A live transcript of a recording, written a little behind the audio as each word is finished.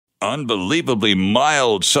Unbelievably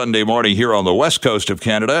mild Sunday morning here on the west coast of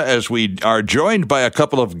Canada as we are joined by a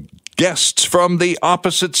couple of guests from the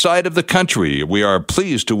opposite side of the country. We are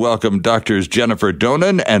pleased to welcome Doctors Jennifer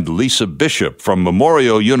Donin and Lisa Bishop from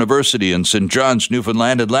Memorial University in St. John's,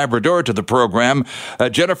 Newfoundland and Labrador to the program.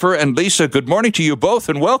 Jennifer and Lisa, good morning to you both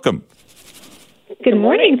and welcome. Good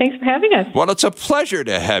morning. Thanks for having us. Well, it's a pleasure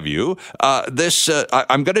to have you.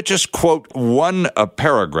 I'm going to just quote one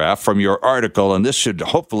paragraph from your article, and this should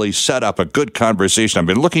hopefully set up a good conversation. I've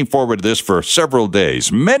been looking forward to this for several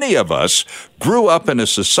days. Many of us grew up in a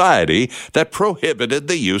society that prohibited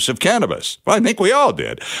the use of cannabis. Well, I think we all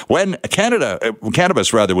did. When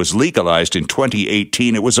cannabis was legalized in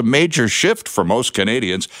 2018, it was a major shift for most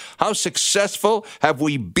Canadians. How successful have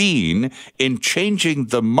we been in changing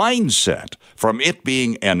the mindset from it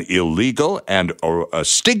being an illegal and a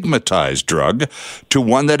stigmatized drug to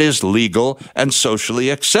one that is legal and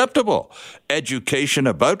socially acceptable? Education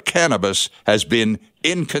about cannabis has been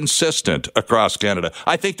inconsistent across Canada.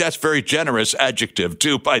 I think that's very generous adjective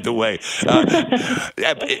too, by the way. But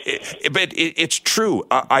it's true.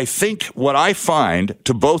 I think what I find,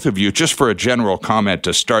 to both of you, just for a general comment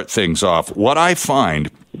to start things off, what I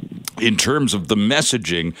find in terms of the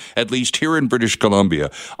messaging, at least here in British Columbia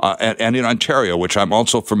and in Ontario, which I'm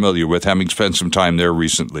also familiar with, having spent some time there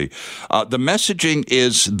recently, the messaging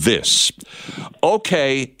is this.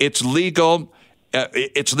 Okay, it's legal.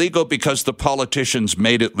 It's legal because the politicians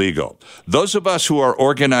made it legal. Those of us who are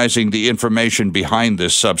organizing the information behind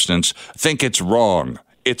this substance think it's wrong.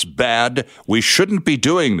 It's bad. We shouldn't be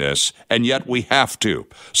doing this, and yet we have to.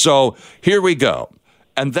 So here we go.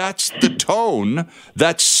 And that's the tone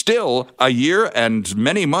that's still a year and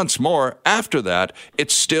many months more after that.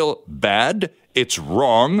 It's still bad. It's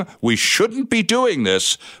wrong. We shouldn't be doing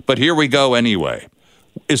this, but here we go anyway.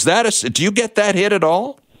 Do you get that hit at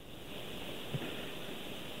all?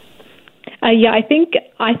 Yeah, I think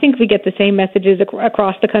we get the same messages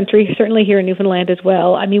across the country, certainly here in Newfoundland as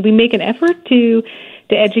well. I mean, we make an effort to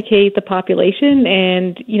educate the population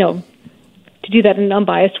and, to do that in an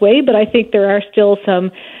unbiased way, but I think there are still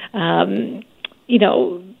some,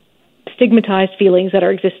 stigmatized feelings that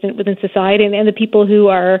are existent within society and the people who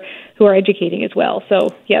are educating as well.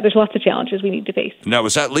 So, yeah, there's lots of challenges we need to face. Now,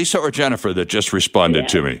 was that Lisa or Jennifer that just responded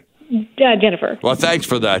to me? Jennifer. Well, thanks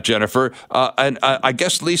for that, Jennifer. And I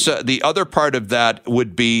guess, Lisa, the other part of that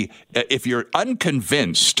would be if you're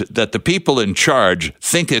unconvinced that the people in charge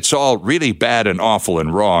think it's all really bad and awful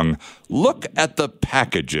and wrong, look at the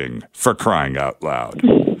packaging, for crying out loud.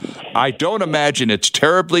 I don't imagine it's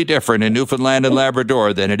terribly different in Newfoundland and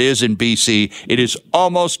Labrador than it is in BC. It is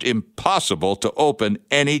almost impossible to open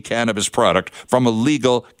any cannabis product from a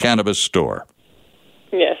legal cannabis store.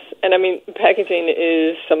 Yes. And I mean, packaging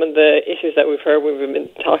is some of the issues that we've heard when we've been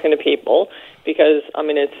talking to people because, I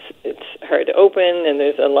mean, it's hard to open and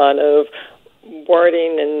there's a lot of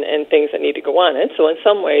wording and things that need to go on it. So in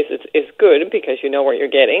some ways it's good because you know what you're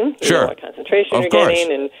getting, you know what concentration you're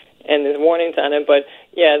getting and there's warnings on it. But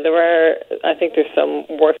yeah, I think there's some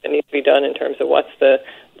work that needs to be done in terms of what's the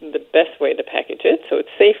best way to package it so it's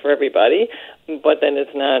safe for everybody, but then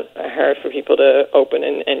it's not hard for people to open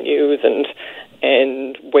and use and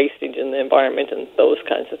wastage in the environment and those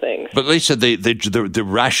kinds of things. But Lisa, the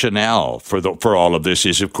rationale for all of this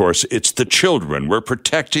is, of course, it's the children. We're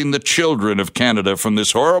protecting the children of Canada from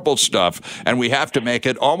this horrible stuff, and we have to make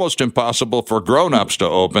it almost impossible for grown-ups to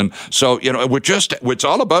open. So, it's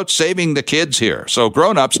all about saving the kids here. So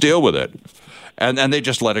grown-ups deal with it. And they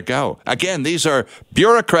just let it go. Again, these are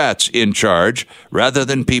bureaucrats in charge rather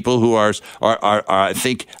than people who are I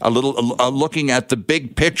think, a little looking at the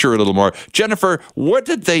big picture a little more. Jennifer, what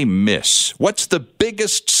did they miss? What's the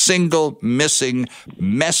biggest single missing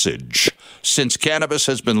message since cannabis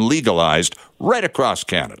has been legalized right across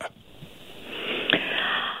Canada?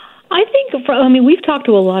 I think, we've talked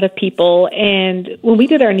to a lot of people, and when we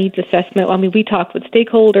did our needs assessment, we talked with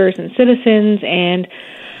stakeholders and citizens and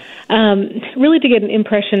really to get an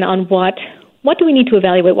impression on what do we need to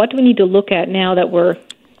evaluate, what do we need to look at now that we're,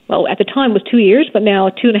 at the time it was 2 years, but now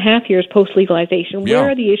 2.5 years post-legalization. Where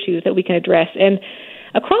are the issues that we can address? And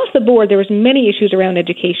across the board, there was many issues around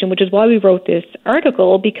education, which is why we wrote this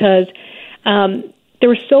article, because there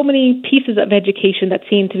were so many pieces of education that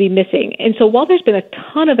seemed to be missing. And so while there's been a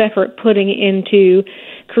ton of effort putting into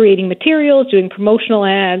creating materials, doing promotional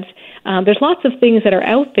ads, there's lots of things that are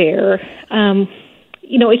out there.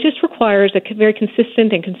 It just requires a very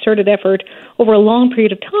consistent and concerted effort over a long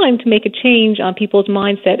period of time to make a change on people's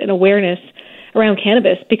mindset and awareness around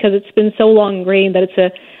cannabis, because it's been so long ingrained that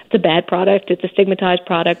it's a bad product, it's a stigmatized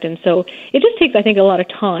product, and so it just takes, I think, a lot of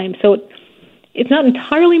time. So it's not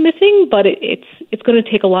entirely missing, but it's going to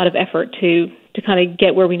take a lot of effort to kind of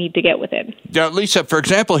get where we need to get with it. Yeah, Lisa, for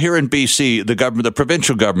example, here in BC, the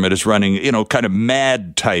provincial government is running, kind of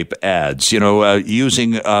mad type ads,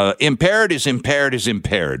 using impaired is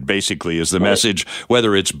impaired, basically is the message,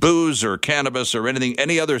 whether it's booze or cannabis or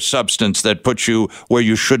any other substance that puts you where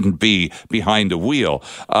you shouldn't be behind the wheel.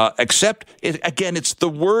 Except, it's the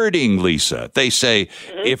wording, Lisa. They say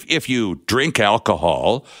if you drink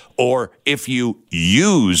alcohol or if you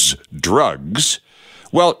use drugs,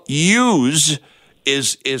 well, use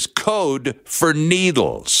is code for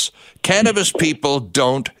needles. Cannabis people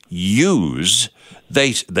don't use.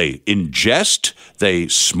 They ingest, they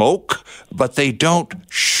smoke, but they don't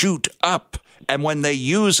shoot up. And when they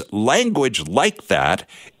use language like that,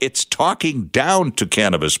 it's talking down to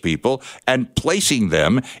cannabis people and placing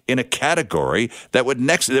them in a category that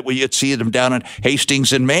you'd see them down in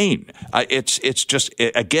Hastings in Maine. It's just,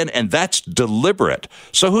 again, and that's deliberate.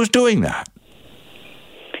 So who's doing that?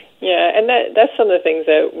 Yeah, and that's some of the things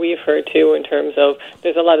that we've heard, too, in terms of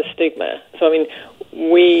there's a lot of stigma. So, I mean,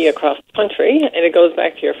 we across the country, and it goes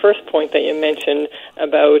back to your first point that you mentioned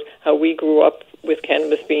about how we grew up with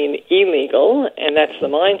cannabis being illegal, and that's the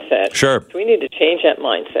mindset. Sure. So we need to change that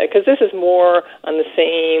mindset, because this is more on the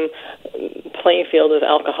same playing field as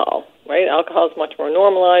alcohol, right? Alcohol is much more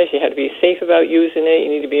normalized. You have to be safe about using it. You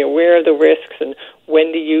need to be aware of the risks and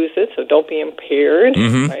when to use it, so don't be impaired,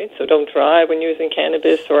 right? So don't drive when using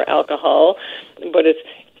cannabis or alcohol. But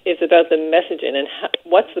it's about the messaging and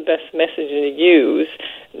what's the best messaging to use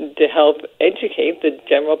to help educate the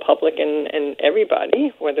general public and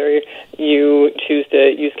everybody, whether you choose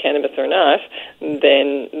to use cannabis or not.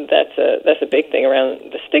 Then that's a big thing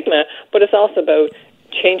around the stigma. But it's also about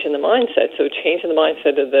changing the mindset. So changing the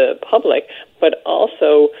mindset of the public, but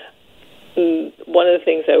also one of the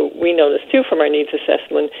things that we noticed, too, from our needs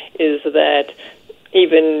assessment is that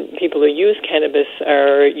even people who use cannabis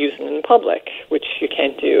are using it in public, which you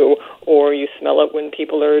can't do, or you smell it when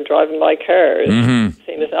people are driving by cars.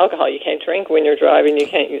 Same as alcohol. You can't drink when you're driving. You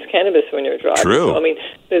can't use cannabis when you're driving. True. So, I mean,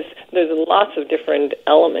 there's lots of different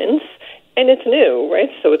elements, and it's new, right?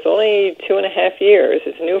 So it's only 2.5 years.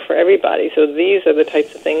 It's new for everybody. So these are the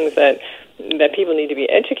types of things that people need to be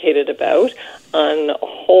educated about on a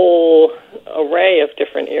whole array of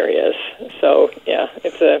different areas. So, yeah,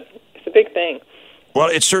 it's a big thing. Well,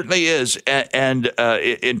 it certainly is, and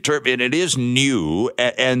it is new,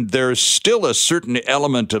 and there's still a certain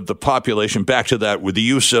element of the population. Back to that, with the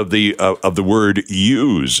use of the word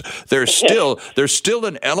 "use," there's still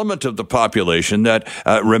an element of the population that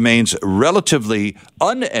remains relatively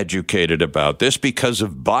uneducated about this because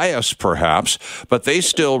of bias, perhaps. But they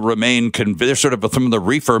still remain they're sort of from the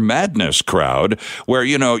reefer madness crowd, where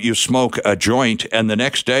you smoke a joint and the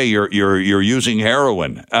next day you're using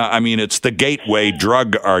heroin. I mean, it's the gateway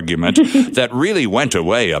drug argument that really went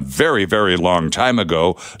away a very, very long time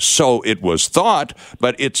ago. So it was thought,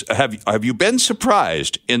 but have you been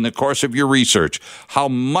surprised in the course of your research how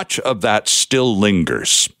much of that still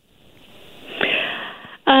lingers?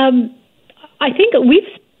 I think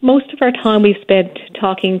most of our time we've spent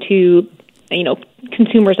talking to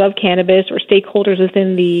consumers of cannabis or stakeholders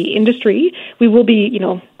within the industry. We will be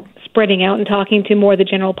spreading out and talking to more of the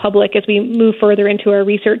general public as we move further into our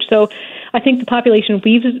research. So I think the population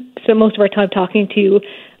we've spent most of our time talking to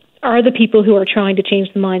are the people who are trying to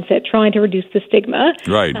change the mindset, trying to reduce the stigma.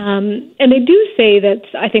 Right. And they do say that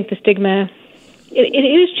I think the stigma, it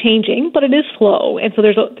is changing, but it is slow. And so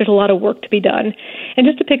there's a lot of work to be done. And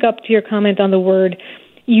just to pick up to your comment on the word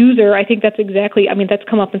user, I think that's that's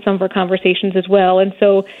come up in some of our conversations as well. And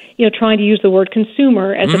so, trying to use the word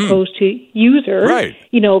consumer as opposed to user, right,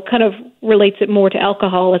 kind of relates it more to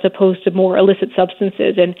alcohol as opposed to more illicit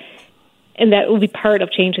substances. And that will be part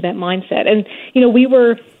of changing that mindset. And, we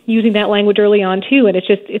were using that language early on too, and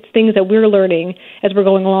it's things that we're learning as we're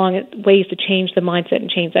going along, ways to change the mindset and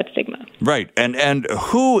change that stigma. Right. And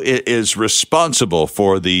who is responsible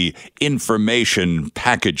for the information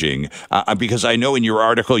packaging? Because I know in your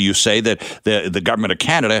article you say that the government of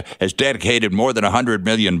Canada has dedicated more than $100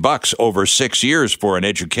 million over 6 years for an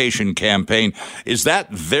education campaign. Is that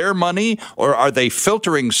their money, or are they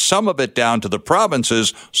filtering some of it down to the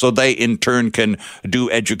provinces so they in turn can do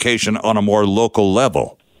education on a more local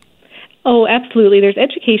level? Oh, absolutely. There's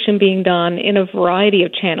education being done in a variety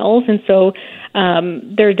of channels, and so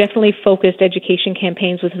there are definitely focused education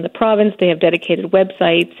campaigns within the province. They have dedicated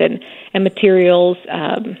websites and materials,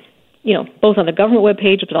 both on the government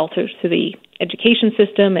webpage, but also to the education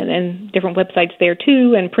system and different websites there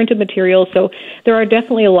too, and printed materials. So there are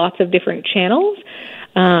definitely lots of different channels.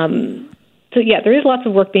 So yeah, there is lots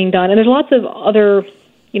of work being done, and there's lots of other,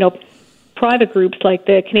 private groups like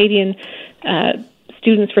the Canadian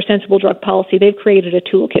Students for Sensible Drug Policy, they've created a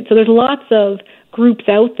toolkit. So there's lots of groups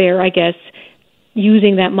out there, I guess,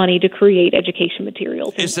 using that money to create education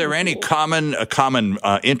materials. Is there any common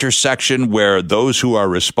intersection where those who are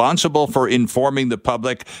responsible for informing the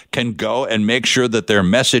public can go and make sure that their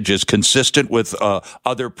message is consistent with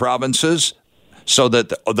other provinces? So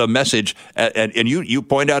that the message, and you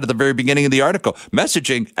point out at the very beginning of the article,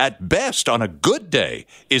 messaging at best on a good day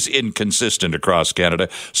is inconsistent across Canada.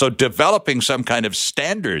 So developing some kind of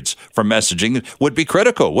standards for messaging would be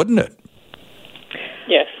critical, wouldn't it?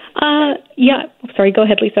 Yes. Yeah. Sorry, go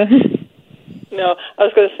ahead, Lisa. No, I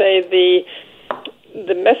was going to say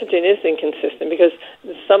the messaging is inconsistent because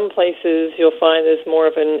some places you'll find there's more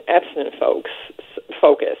of an abstinent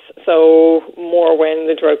focus. So more when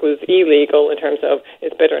the drug was illegal in terms of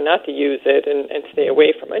it's better not to use it and stay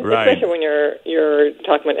away from it. Right. Especially when you're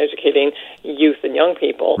talking about educating youth and young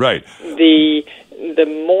people. Right. The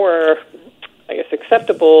more, I guess,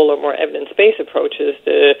 acceptable or more evidence-based approach is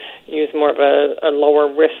to use more of a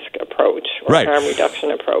lower risk approach or right. harm reduction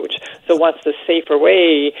approach. So what's the safer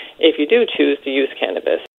way if you do choose to use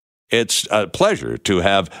cannabis? It's a pleasure to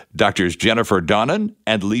have Drs. Jennifer Donnan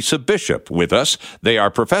and Lisa Bishop with us. They are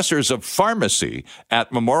professors of pharmacy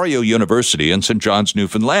at Memorial University in St. John's,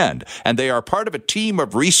 Newfoundland. And they are part of a team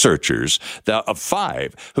of researchers of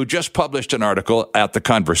 5 who just published an article at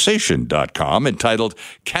theconversation.com entitled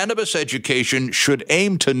Cannabis Education Should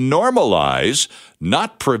Aim to Normalize,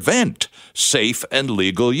 Not Prevent, Safe and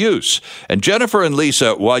Legal Use. And Jennifer and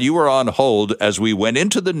Lisa, while you were on hold as we went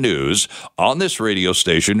into the news on this radio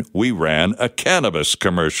station, we ran a cannabis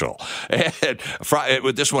commercial. And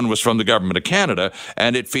this one was from the Government of Canada,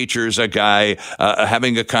 and it features a guy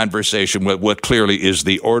having a conversation with what clearly is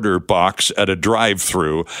the order box at a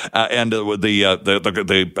drive-through, and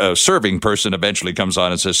the serving person eventually comes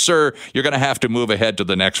on and says, "Sir, you're going to have to move ahead to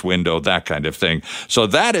the next window," that kind of thing. So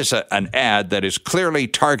that is an ad that is clearly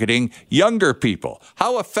targeting younger people.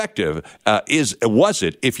 How effective was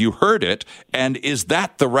it if you heard it, and is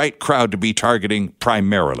that the right crowd to be targeting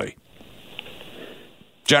primarily?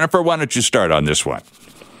 Jennifer, why don't you start on this one?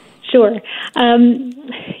 Sure.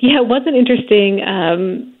 It was an interesting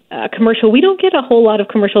commercial. We don't get a whole lot of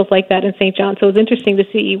commercials like that in St. John, so it's interesting to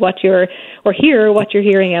see hear what you're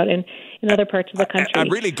hearing out in other parts of the country. I'm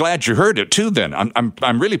really glad you heard it too. Then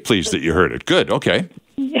I'm really pleased that you heard it. Good. Okay.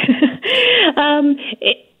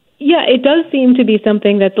 It does seem to be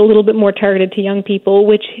something that's a little bit more targeted to young people,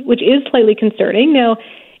 which is slightly concerning. Now,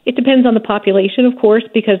 it depends on the population, of course,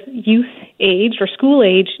 because youth age or school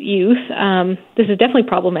age youth, this is definitely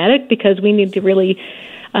problematic because we need to really,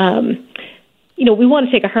 we want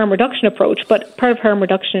to take a harm reduction approach, but part of harm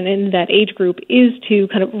reduction in that age group is to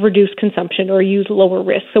kind of reduce consumption or use lower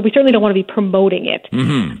risk. So we certainly don't want to be promoting it.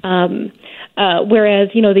 Mm-hmm. Whereas,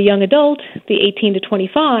 the young adult, the 18 to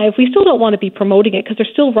 25, we still don't want to be promoting it because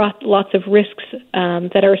there's still lots of risks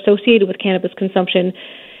that are associated with cannabis consumption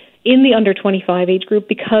in the under 25 age group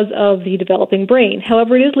because of the developing brain.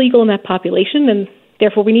 However, it is legal in that population, and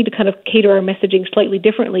therefore we need to kind of cater our messaging slightly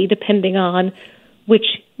differently depending on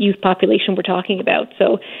which youth population we're talking about.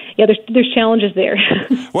 So, there's challenges there.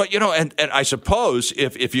 Well, and I suppose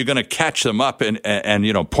if you're going to catch them up and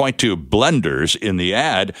point to blenders in the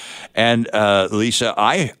ad, and Lisa,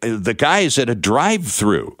 the guy is at a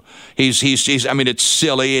drive-through. He's I mean, it's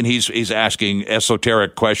silly, and he's asking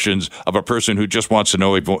esoteric questions of a person who just wants to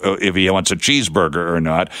know if he wants a cheeseburger or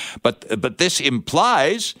not. But this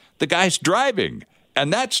implies the guy's driving,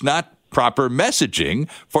 and that's not proper messaging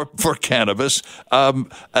for cannabis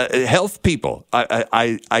health people.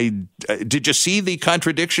 I did you see the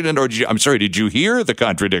contradiction, did you hear the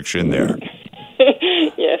contradiction there?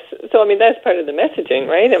 Yes. So that's part of the messaging,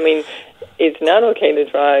 right? It's not okay to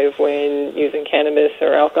drive when using cannabis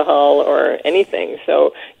or alcohol or anything.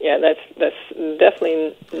 So that's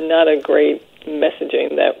definitely not a great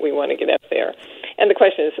messaging that we want to get out there. And the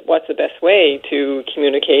question is, what's the best way to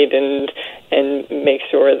communicate and make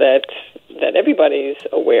sure that everybody's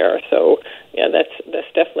aware? So, that's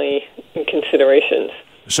definitely considerations.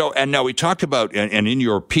 So, and now we talked about, and in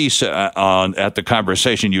your piece at the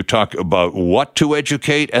conversation, you talk about what to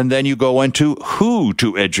educate, and then you go into who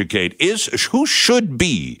to educate. Who should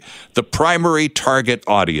be the primary target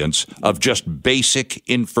audience of just basic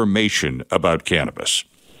information about cannabis?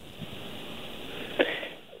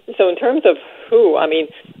 So in terms of who,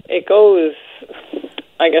 it goes,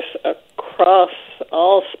 I guess, across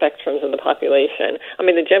all spectrums of the population.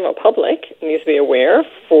 The general public needs to be aware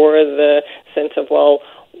for the sense of,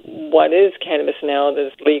 what is cannabis now that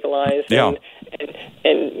is legalized, Yeah.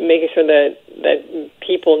 and making sure that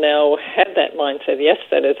people now have that mindset, yes,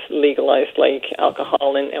 that it's legalized like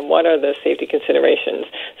alcohol, and what are the safety considerations.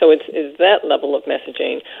 So it's that level of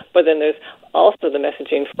messaging, but then there's also the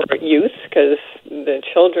messaging for youth, because the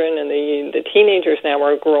children and the teenagers now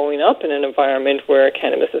are growing up in an environment where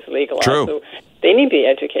cannabis is legalized. True. So they need to be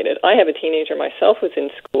educated. I have a teenager myself who's in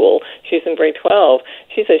school. She's in grade 12.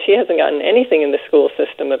 She says she hasn't gotten anything in the school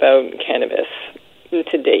system about cannabis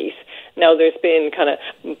to date. Now, there's been kind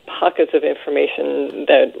of pockets of information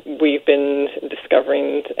that we've been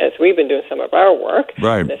discovering as we've been doing some of our work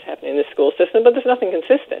Right. that's happening in the school system, but there's nothing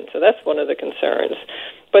consistent. So that's one of the concerns.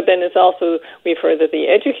 But then it's also, we've heard that the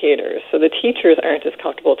educators, so the teachers aren't as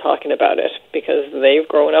comfortable talking about it because they've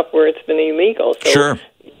grown up where it's been illegal. So Sure.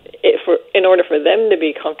 in order for them to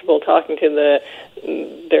be comfortable talking to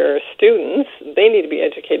their students, they need to be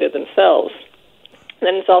educated themselves.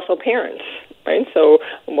 Then it's also parents, right? So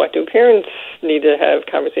what do parents need to have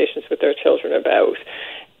conversations with their children about?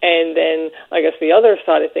 And then I guess the other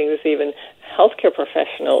side of things is even healthcare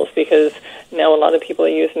professionals, because now a lot of people are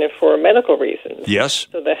using it for medical reasons. Yes.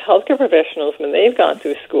 So the healthcare professionals, when they've gone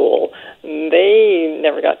through school, they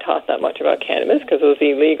never got taught that much about cannabis because it was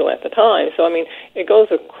illegal at the time. So, I mean, it goes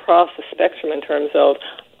across the spectrum in terms of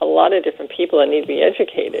a lot of different people that need to be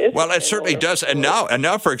educated. Well, it certainly does. And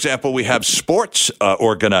now, for example, we have sports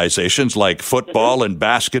organizations like football and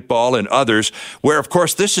basketball and others where, of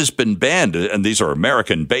course, this has been banned. And these are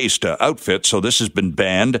American-based outfits, so this has been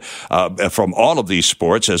banned from all of these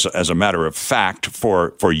sports as a matter of fact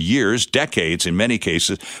for years, decades in many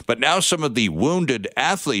cases. But now some of the wounded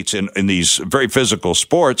athletes in these very physical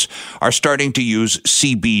sports are starting to use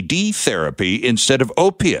CBD therapy instead of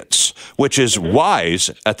opiates, which is wise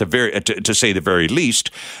at the very, to say the very least,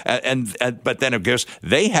 but then of course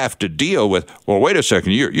they have to deal with. Well, wait a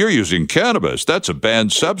second, you're using cannabis. That's a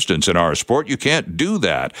banned substance in our sport. You can't do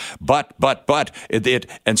that. But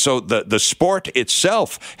and so the sport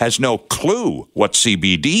itself has no clue what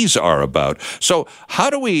CBDs are about. So how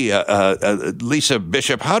do we, Lisa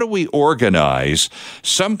Bishop? How do we organize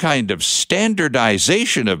some kind of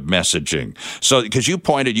standardization of messaging? So because you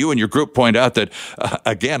and your group point out that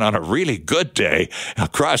again on a really good day,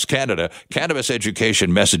 across Canada, cannabis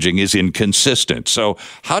education messaging is inconsistent. So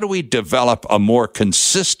how do we develop a more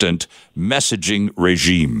consistent messaging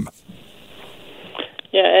regime?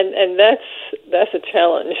 Yeah, and that's a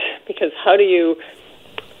challenge, because how do you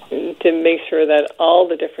to make sure that all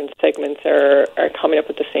the different segments are coming up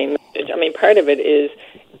with the same message? I mean, part of it is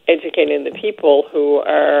educating the people who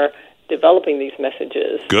are developing these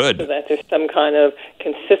messages. Good. So that there's some kind of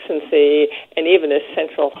consistency and even a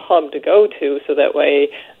central hub to go to, so that way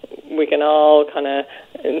we can all kind of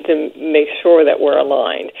to make sure that we're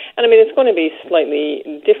aligned. And I mean, it's going to be slightly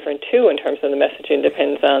different too in terms of the messaging.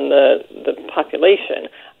 Depends on the population.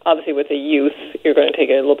 Obviously, with the youth, you're going to take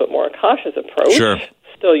a little bit more cautious approach. Sure.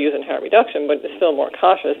 Still using harm reduction, but it's still more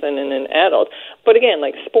cautious than in an adult. But again,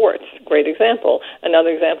 like sports, great example. Another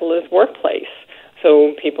example is workplace.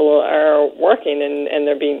 So people are working and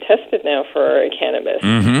they're being tested now for cannabis.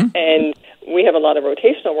 Mm-hmm. And we have a lot of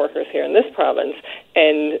rotational workers here in this province,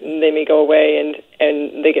 and they may go away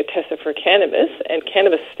and they get tested for cannabis, and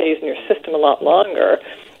cannabis stays in your system a lot longer.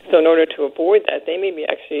 So in order to avoid that, they may be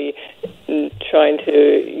actually trying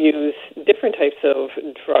to use different types of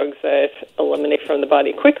drugs that eliminate from the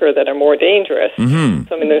body quicker, that are more dangerous. Mm-hmm.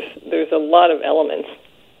 So I mean, there's a lot of elements.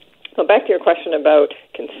 So back to your question about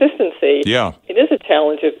consistency, yeah. It is a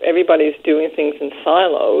challenge if everybody's doing things in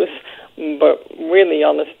silos, but really you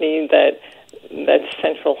almost need that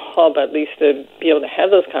central hub at least to be able to have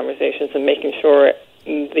those conversations and making sure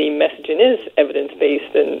the messaging is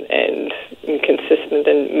evidence-based and consistent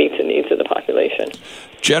and meets the needs of the population.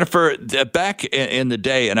 Jennifer, back in the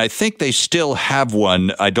day, and I think they still have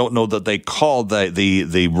one, I don't know that they call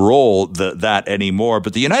the role that anymore,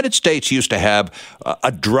 but the United States used to have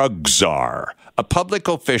a drug czar, a public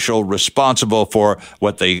official responsible for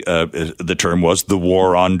what the term was the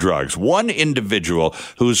war on drugs. One individual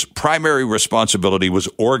whose primary responsibility was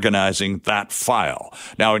organizing that file.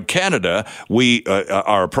 Now, in Canada,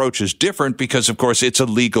 our approach is different because, of course, it's a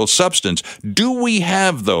legal substance. Do we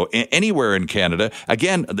have, though, anywhere in Canada,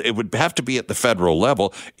 again, it would have to be at the federal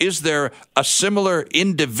level, is there a similar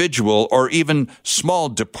individual or even small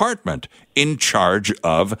department in charge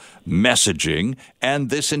of messaging and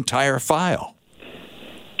this entire file?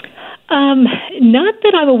 Not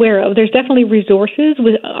that I'm aware of. There's definitely resources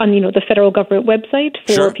on the federal government website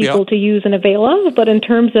for people to use and avail of. But in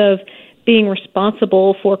terms of being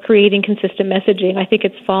responsible for creating consistent messaging, I think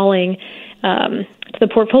it's falling to the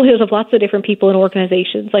portfolios of lots of different people and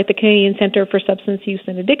organizations, like the Canadian Centre for Substance Use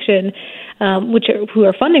and Addiction, who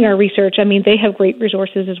are funding our research. I mean, they have great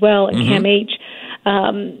resources as well, and CAMH.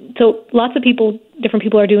 So lots of different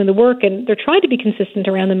people are doing the work, and they're trying to be consistent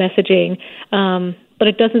around the messaging, but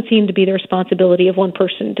it doesn't seem to be the responsibility of one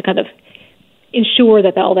person to kind of ensure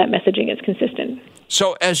that all that messaging is consistent.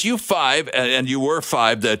 So as you five, and you were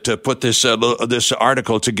five that put this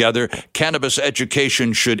article together, cannabis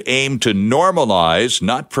education should aim to normalize,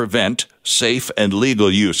 not prevent, safe and legal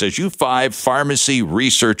use. As you five pharmacy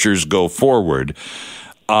researchers go forward,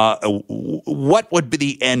 what would be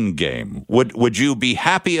the end game? Would you be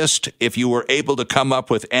happiest if you were able to come up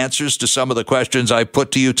with answers to some of the questions I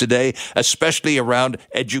put to you today, especially around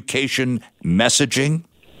education messaging?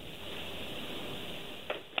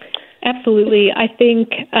 Absolutely. I think,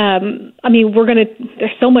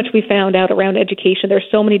 there's so much we found out around education. There's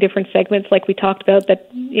so many different segments, like we talked about, that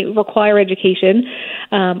require education.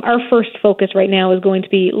 Our first focus right now is going to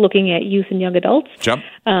be looking at youth and young adults.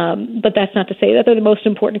 But that's not to say that they're the most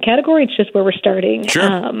important category. It's just where we're starting.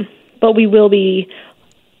 Sure. But we will be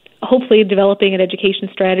hopefully developing an education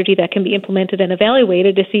strategy that can be implemented and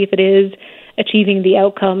evaluated to see if it is achieving the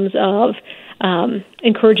outcomes of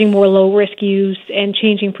encouraging more low-risk use and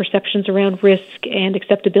changing perceptions around risk and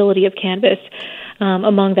acceptability of cannabis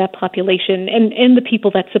among that population and the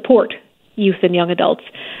people that support youth and young adults.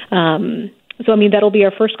 That'll be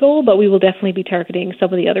our first goal, but we will definitely be targeting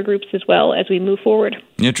some of the other groups as well as we move forward.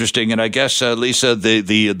 Interesting. And I guess, Lisa,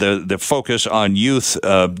 the focus on youth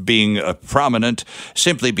being prominent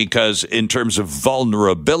simply because in terms of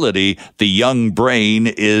vulnerability, the young brain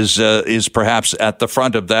is perhaps at the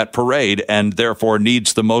front of that parade and therefore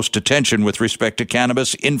needs the most attention with respect to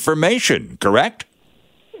cannabis information, correct?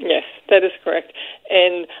 Yes, that is correct.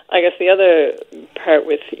 And I guess the other part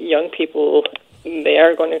with young people, they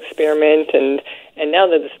are going to experiment, and now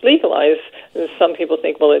that it's legalized, some people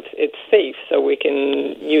think, well, it's safe, so we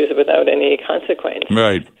can use it without any consequence.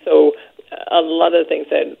 Right. So a lot of the things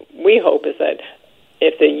that we hope is that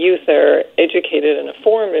if the youth are educated and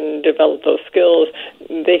informed and develop those skills,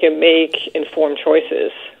 they can make informed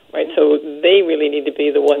choices, right? So they really need to be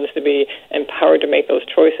the ones to be empowered to make those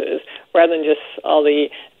choices, rather than just all the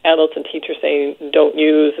adults and teachers saying, don't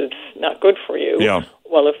use, it's not good for you. Yeah.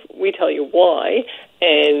 Well, if we tell you why,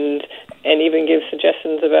 and even give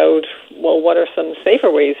suggestions about, well, what are some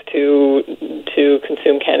safer ways to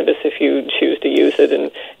consume cannabis if you choose to use it,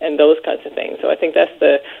 and those kinds of things. So I think that's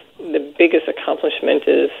the biggest accomplishment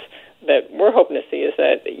is that we're hoping to see is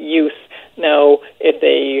that youth now, if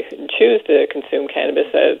they choose to consume cannabis,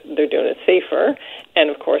 that they're doing it safer, and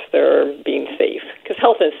of course they're being safe, because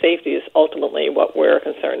health and safety is ultimately what we're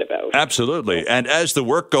concerned about. Absolutely. And as the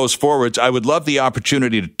work goes forwards, I would love the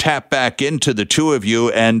opportunity to tap back into the two of you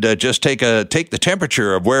and just take the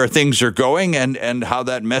temperature of where things are going and how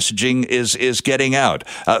that messaging is getting out.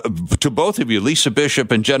 To both of you, Lisa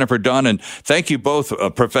Bishop and Jennifer Donnan, thank you both,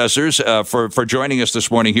 professors, for joining us this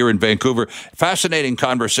morning here in Vancouver. Fascinating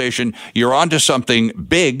conversation. You're onto something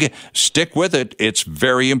big. Stick with it. It's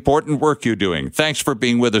very important work you're doing. Thanks for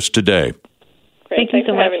being with us today. Great. Thanks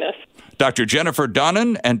for having us. Dr. Jennifer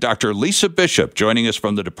Donnan and Dr. Lisa Bishop joining us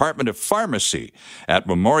from the Department of Pharmacy at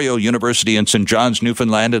Memorial University in St. John's,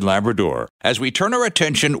 Newfoundland and Labrador. As we turn our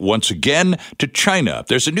attention once again to China,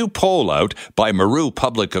 there's a new poll out by Maru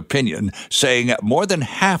Public Opinion saying more than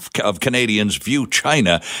half of Canadians view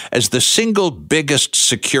China as the single biggest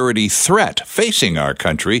security threat facing our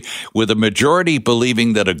country, with a majority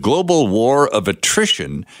believing that a global war of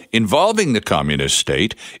attrition involving the communist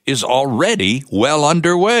state is already well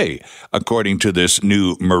underway, according to this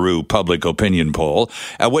new Maru Public Opinion poll,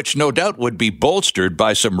 which no doubt would be bolstered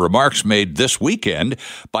by some remarks made this weekend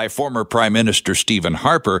by former Prime Minister Stephen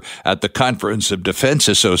Harper at the Conference of Defense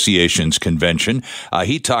Associations convention.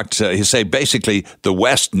 He said basically the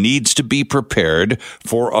West needs to be prepared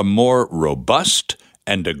for a more robust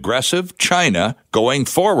and aggressive China going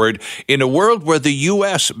forward in a world where the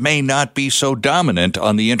U.S. may not be so dominant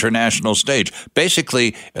on the international stage.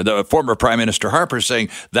 Basically, the former Prime Minister Harper saying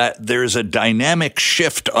that there's a dynamic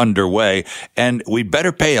shift underway, and we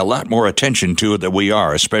better pay a lot more attention to it than we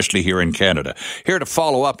are, especially here in Canada. Here to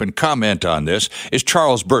follow up and comment on this is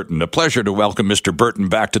Charles Burton. A pleasure to welcome Mr. Burton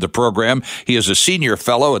back to the program. He is a senior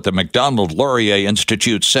fellow at the Macdonald Laurier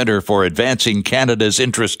Institute Centre for Advancing Canada's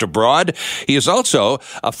Interest Abroad. He is also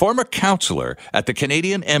a former counselor at the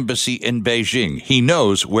Canadian Embassy in Beijing. He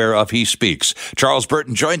knows whereof he speaks. Charles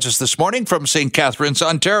Burton joins us this morning from St. Catharines,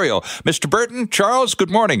 Ontario. Mr. Burton, Charles, good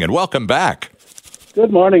morning and welcome back.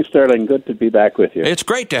 Good morning, Sterling. Good to be back with you. It's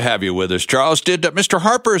great to have you with us, Charles. Did Mr.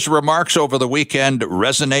 Harper's remarks over the weekend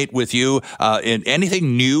resonate with you? In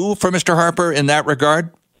anything new for Mr. Harper in that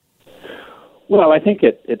regard? Well, I think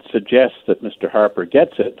it suggests that Mr. Harper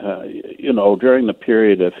gets it. During the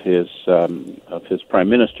period of his prime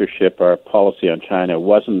ministership, our policy on China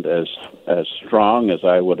wasn't as strong as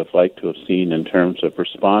I would have liked to have seen in terms of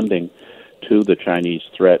responding to the Chinese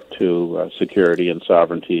threat to security and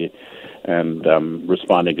sovereignty, and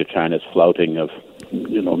responding to China's flouting of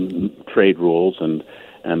trade rules and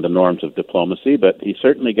the norms of diplomacy. But he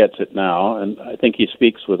certainly gets it now, and I think he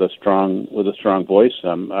speaks with a strong voice.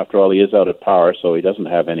 After all, he is out of power, so he doesn't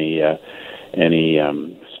have any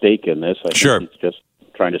stake in this. I think he's just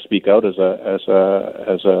trying to speak out as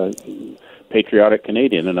a patriotic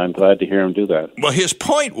Canadian, and I'm glad to hear him do that. Well, his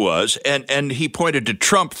point was, and he pointed to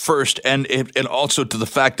Trump first, and also to the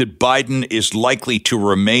fact that Biden is likely to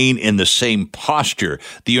remain in the same posture.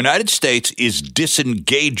 The United States is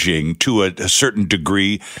disengaging to a certain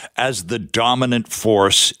degree as the dominant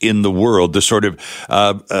force in the world, the sort of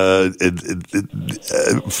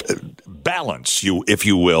balance, if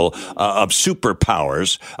you will, of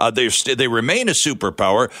superpowers. They remain a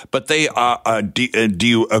superpower, but they do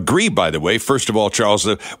you agree, by the way, first of all, Charles,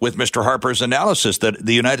 with Mr. Harper's analysis that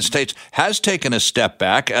the United States has taken a step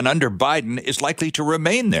back and under Biden is likely to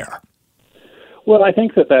remain there? Well, I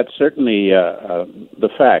think that's certainly the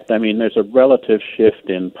fact. I mean, there's a relative shift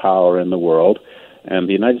in power in the world, and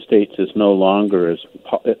the United States is no longer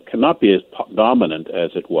it cannot be as dominant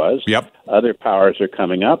as it was. Yep. Other powers are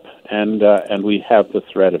coming up, and we have the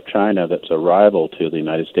threat of China that's a rival to the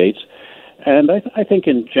United States. And I think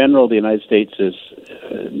in general the United States is,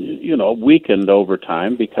 weakened over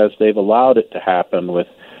time because they've allowed it to happen with,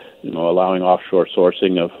 allowing offshore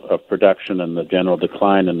sourcing of production and the general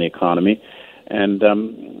decline in the economy. And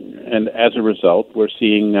as a result, we're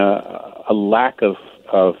seeing a lack of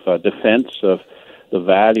defense of the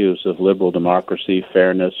values of liberal democracy,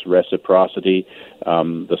 fairness, reciprocity,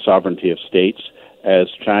 the sovereignty of states, as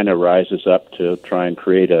China rises up to try and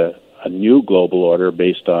create a new global order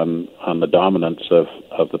based on the dominance of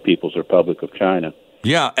the People's Republic of China.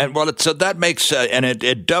 Yeah, and so that makes and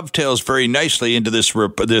it dovetails very nicely into this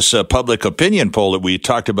public opinion poll that we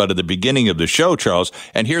talked about at the beginning of the show, Charles.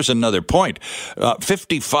 And here's another point: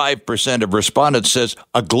 55% of respondents says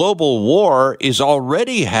a global war is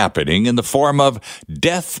already happening in the form of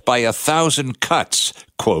death by 1,000 cuts.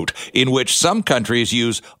 Quote, in which some countries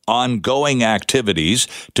use ongoing activities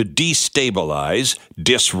to destabilize,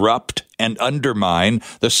 disrupt, and undermine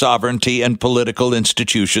the sovereignty and political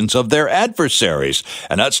institutions of their adversaries.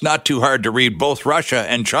 And that's not too hard to read both Russia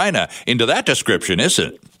and China into that description, is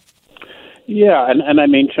it? Yeah, and I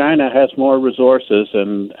mean, China has more resources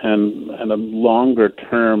and a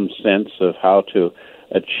longer-term sense of how to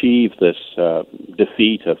achieve this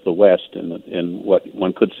defeat of the West in what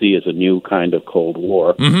one could see as a new kind of Cold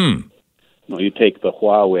War. Mm-hmm. You take the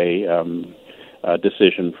Huawei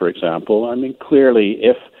decision, for example. I mean, clearly,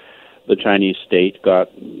 if the Chinese state got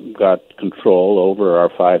control over our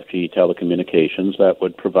 5G telecommunications, that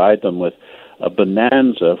would provide them with a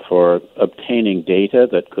bonanza for obtaining data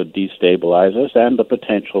that could destabilize us and the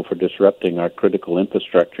potential for disrupting our critical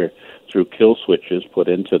infrastructure through kill switches put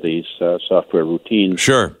into these software routines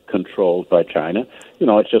controlled by China.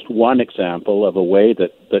 It's just one example of a way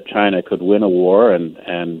that China could win a war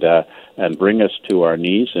and bring us to our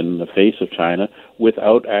knees in the face of China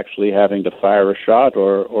without actually having to fire a shot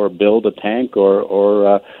or build a tank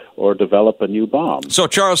or develop a new bomb. So,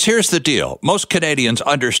 Charles, here's the deal. Most Canadians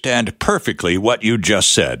understand perfectly what you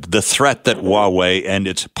just said, the threat that Huawei and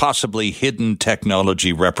its possibly hidden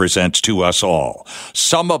technology represents to us all.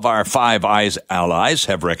 Some of our Five Eyes allies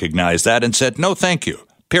have recognized that and said, no, thank you,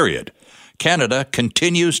 period. Canada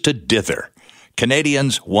continues to dither.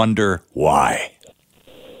 Canadians wonder why.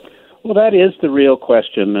 Well, that is the real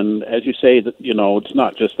question, and as you say, that it's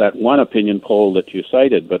not just that one opinion poll that you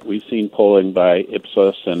cited, but we've seen polling by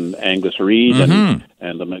Ipsos and Angus Reid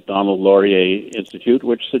and the Macdonald-Laurier Institute,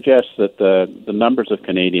 which suggests that the numbers of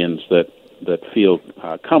Canadians that feel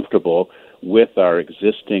comfortable with our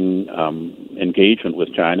existing engagement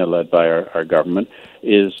with China, led by our government,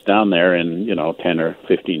 is down there in 10 or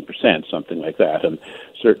 15%, something like that, and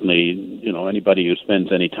certainly, anybody who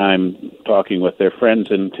spends any time talking with their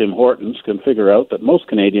friends in Tim Hortons can figure out that most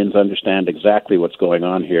Canadians understand exactly what's going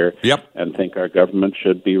on here and think our government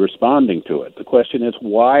should be responding to it. The question is,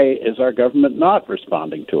 why is our government not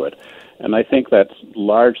responding to it? And I think that's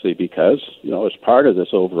largely because, as part of this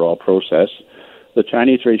overall process, the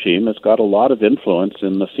Chinese regime has got a lot of influence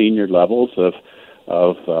in the senior levels of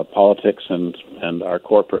politics and our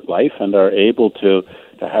corporate life, and are able to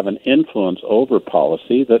have an influence over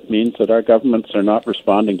policy that means that our governments are not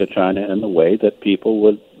responding to China in the way that people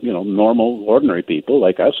would, normal, ordinary people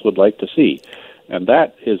like us would like to see. And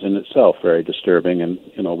that is in itself very disturbing, and,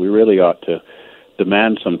 we really ought to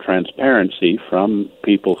demand some transparency from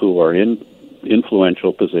people who are in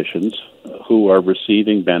influential positions who are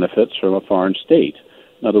receiving benefits from a foreign state.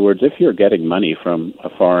 In other words, if you're getting money from a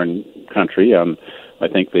foreign country, I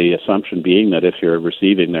think the assumption being that if you're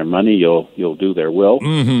receiving their money, you'll do their will.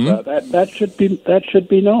 Mm-hmm. That should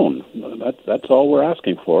be known. That's all we're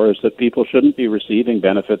asking for, is that people shouldn't be receiving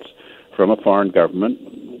benefits from a foreign government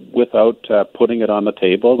without putting it on the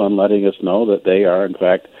table and letting us know that they are, in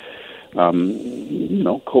fact,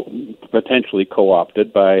 potentially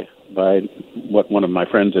co-opted by what one of my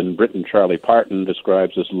friends in Britain, Charlie Parton,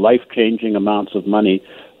 describes as life-changing amounts of money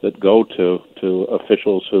that go to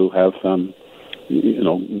officials who have,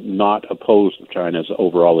 not opposed China's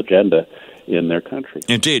overall agenda in their country.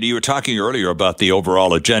 Indeed. You were talking earlier about the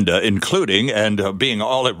overall agenda, including and being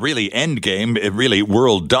all at really endgame, really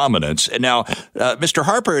world dominance. And now, Mr.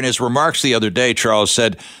 Harper, in his remarks the other day, Charles,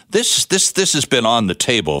 said this has been on the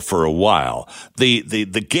table for a while.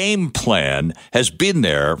 The game plan has been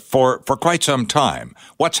there for quite some time.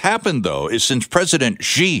 What's happened, though, is since President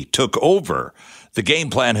Xi took over, the game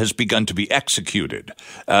plan has begun to be executed.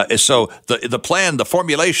 So the plan, the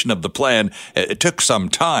formulation of the plan, it took some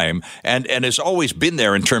time and has always been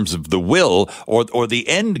there in terms of the will or the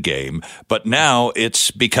end game. But now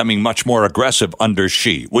it's becoming much more aggressive under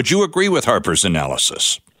Xi. Would you agree with Harper's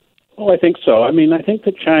analysis? Oh, I think so. I think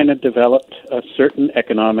that China developed a certain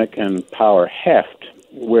economic and power heft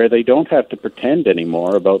where they don't have to pretend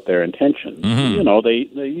anymore about their intentions. Mm-hmm.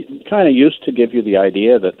 They kind of used to give you the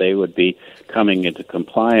idea that they would be coming into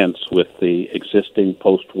compliance with the existing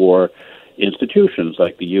post-war institutions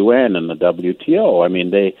like the UN and the WTO.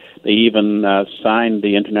 They even signed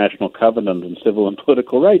the International Covenant on Civil and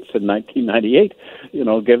Political Rights in 1998,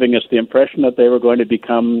 giving us the impression that they were going to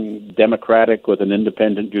become democratic with an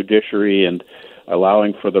independent judiciary and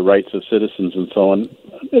allowing for the rights of citizens and so on.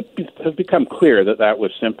 It has become clear that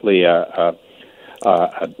was simply a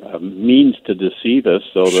means to deceive us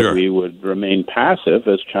so that we would remain passive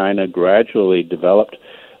as China gradually developed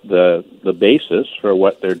the basis for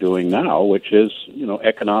what they're doing now, which is,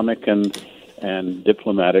 economic and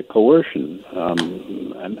diplomatic coercion.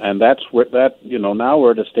 And that's where now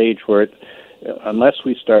we're at a stage where unless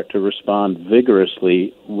we start to respond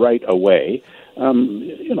vigorously right away,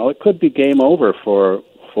 it could be game over for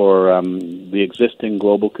the existing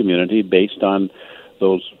global community based on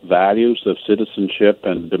those values of citizenship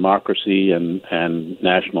and democracy and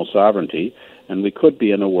national sovereignty. And we could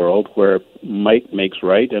be in a world where might makes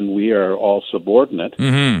right and we are all subordinate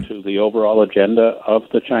to the overall agenda of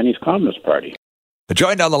the Chinese Communist Party.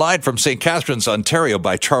 Joined on the line from St. Catharines, Ontario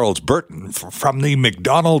by Charles Burton from the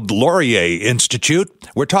Macdonald Laurier Institute.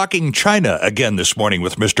 We're talking China again this morning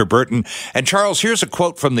with Mr. Burton. And Charles, here's a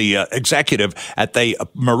quote from the executive at the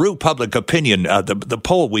Maru Public Opinion, the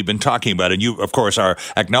poll we've been talking about. And you, of course, are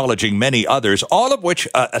acknowledging many others, all of which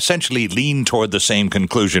essentially lean toward the same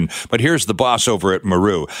conclusion. But here's the boss over at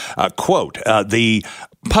Maru. Quote, the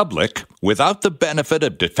public, without the benefit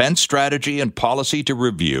of defense strategy and policy to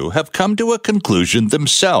review, have come to a conclusion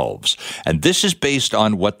themselves. And this is based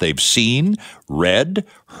on what they've seen, read,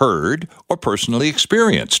 heard, or personally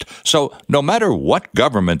experienced. So no matter what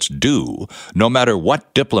governments do, no matter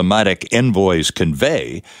what diplomatic envoys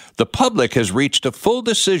convey, the public has reached a full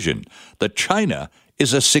decision that China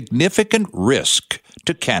is a significant risk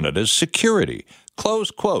to Canada's security.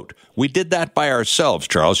 Close quote. We did that by ourselves,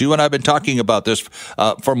 Charles. You and I have been talking about this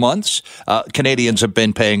for months. Canadians have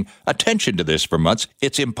been paying attention to this for months.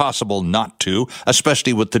 It's impossible not to,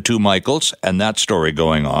 especially with the two Michaels and that story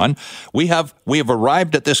going on. We have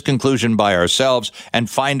arrived at this conclusion by ourselves and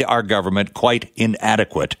find our government quite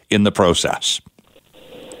inadequate in the process.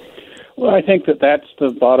 Well, I think that's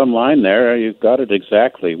the bottom line there. You've got it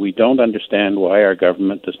exactly. We don't understand why our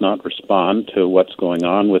government does not respond to what's going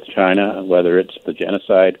on with China, whether it's the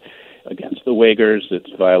genocide against the Uyghurs,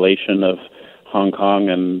 its violation of Hong Kong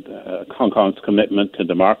and Hong Kong's commitment to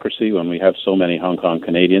democracy when we have so many Hong Kong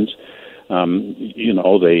Canadians.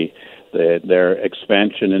 Their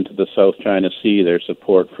expansion into the South China Sea, their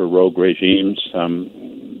support for rogue regimes,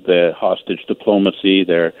 the hostage diplomacy,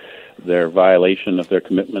 their violation of their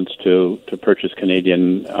commitments to purchase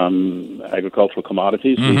Canadian agricultural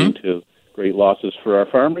commodities, leading to great losses for our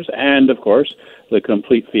farmers, and, of course, the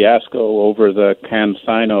complete fiasco over the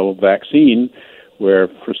CanSino vaccine, where,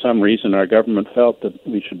 for some reason, our government felt that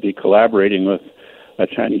we should be collaborating with a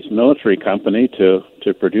Chinese military company to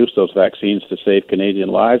produce those vaccines to save Canadian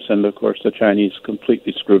lives, and of course the Chinese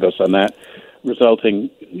completely screwed us on that, resulting,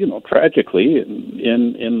 tragically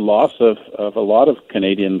in loss of a lot of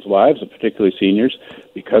Canadians' lives, particularly seniors,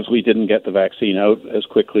 because we didn't get the vaccine out as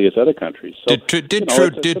quickly as other countries. So, did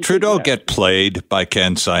Trudeau get played by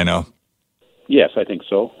CanSino? Yes, I think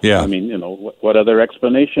so. Yeah. I mean, what other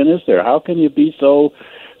explanation is there? How can you be so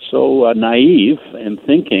naive in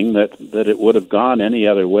thinking that it would have gone any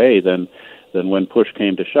other way than when push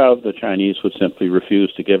came to shove, the Chinese would simply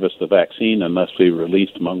refuse to give us the vaccine unless we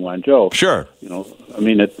released Meng Wanzhou. Sure. I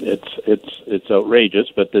mean, it's outrageous,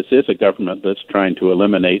 but this is a government that's trying to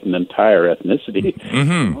eliminate an entire ethnicity.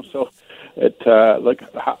 Mm-hmm. So,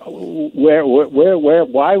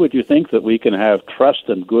 why would you think that we can have trust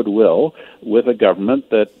and goodwill with a government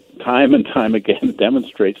that time and time again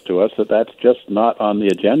demonstrates to us that that's just not on the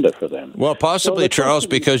agenda for them? Well, possibly, Charles,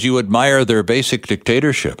 because you admire their basic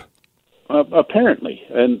dictatorship. Apparently,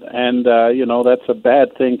 and that's a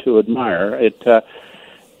bad thing to admire.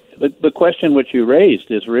 The question which you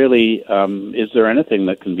raised is really, is there anything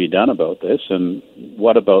that can be done about this, and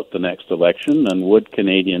what about the next election, and would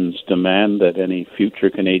Canadians demand that any future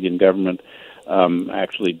Canadian government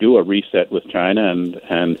actually do a reset with China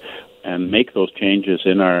and make those changes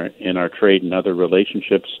in our trade and other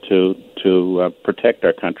relationships to protect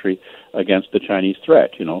our country against the Chinese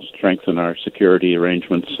threat, strengthen our security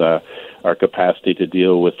arrangements, our capacity to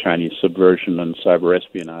deal with Chinese subversion and cyber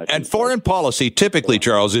espionage. And foreign policy typically,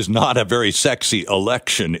 Charles, is not a very sexy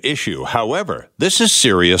election issue. However, this is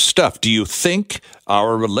serious stuff. Do you think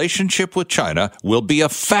our relationship with China will be a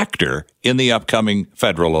factor in the upcoming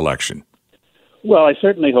federal election? Well, I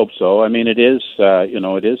certainly hope so. I mean, it is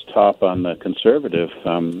top on the conservative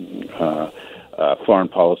foreign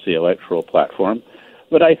policy electoral platform.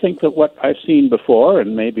 But I think that what I've seen before,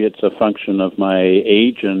 and maybe it's a function of my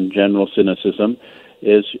age and general cynicism,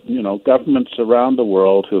 is, governments around the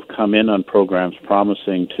world who've come in on programs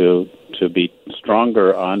promising to be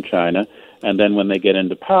stronger on China, and then when they get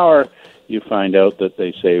into power, you find out that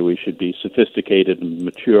they say we should be sophisticated and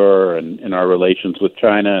mature and in our relations with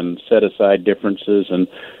China and set aside differences and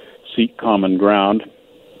seek common ground.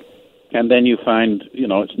 And then you find,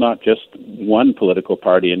 it's not just one political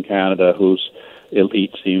party in Canada whose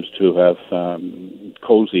elite seems to have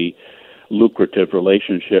cozy, lucrative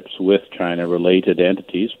relationships with China-related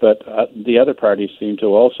entities, but the other parties seem to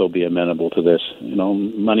also be amenable to this.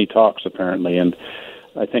 Money talks, apparently, and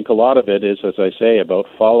I think a lot of it is, as I say, about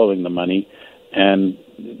following the money and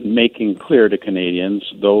making clear to Canadians,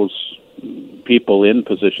 those people in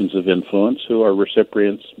positions of influence who are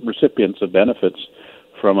recipients of benefits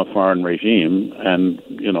from a foreign regime, and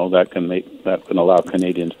that can allow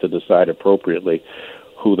Canadians to decide appropriately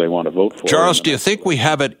who they want to vote for. Charles, do you think we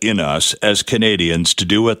have it in us as Canadians to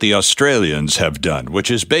do what the Australians have done,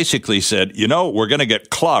 which is basically said, we're going to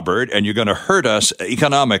get clobbered and you're going to hurt us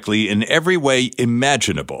economically in every way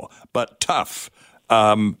imaginable, but tough.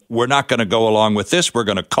 We're not going to go along with this. We're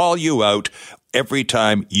going to call you out every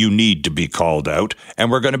time you need to be called out, and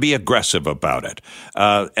we're going to be aggressive about it.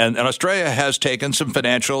 And Australia has taken some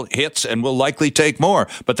financial hits and will likely take more,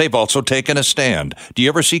 but they've also taken a stand. Do you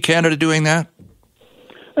ever see Canada doing that?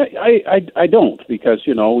 I don't, because,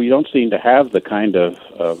 we don't seem to have the kind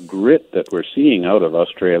of grit that we're seeing out of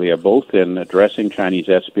Australia, both in addressing Chinese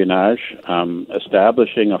espionage,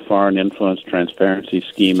 establishing a Foreign Influence Transparency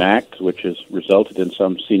Scheme Act, which has resulted in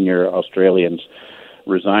some senior Australians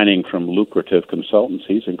resigning from lucrative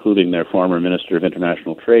consultancies, including their former Minister of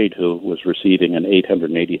International Trade, who was receiving an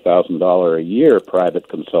 $880,000 a year private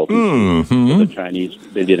consultancy with a Chinese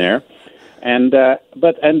billionaire. And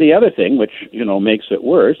the other thing, which makes it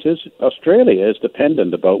worse, is Australia is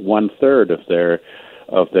dependent about 1/3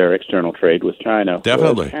 of their external trade with China.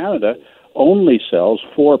 Definitely, Canada only sells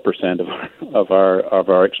 4% of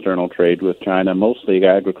our external trade with China, mostly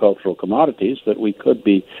agricultural commodities that we could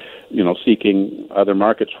be, seeking other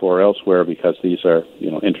markets for elsewhere, because these are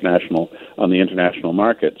on the international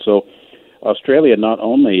market. So Australia not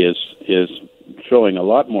only is showing a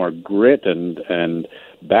lot more grit and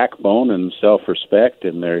backbone and self-respect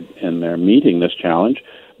in their meeting this challenge,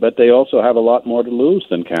 but they also have a lot more to lose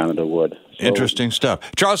than Canada would. So, interesting stuff.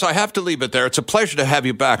 Charles, I have to leave it there. It's a pleasure to have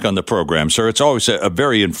you back on the program, sir. It's always a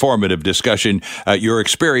very informative discussion. Your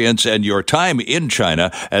experience and your time in China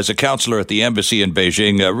as a counselor at the embassy in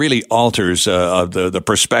Beijing really alters the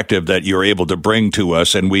perspective that you're able to bring to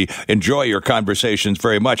us, and we enjoy your conversations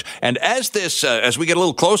very much. And as we get a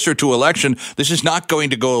little closer to election, this is not going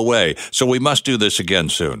to go away, so we must do this again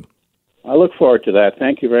soon. I look forward to that.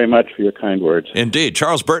 Thank you very much for your kind words. Indeed.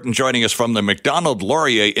 Charles Burton joining us from the Macdonald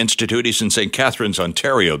Laurier Institute. He's in St. Catharines,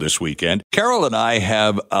 Ontario this weekend. Carol and I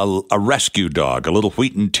have a rescue dog, a little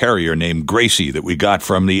Wheaton Terrier named Gracie that we got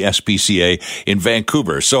from the SPCA in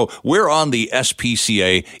Vancouver. So we're on the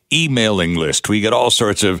SPCA emailing list. We get all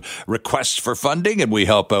sorts of requests for funding, and we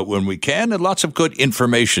help out when we can, and lots of good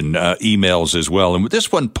information emails as well. And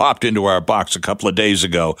this one popped into our box a couple of days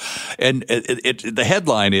ago, and the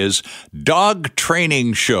headline is Dog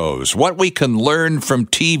Training Shows, what we can learn from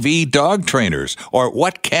TV dog trainers, or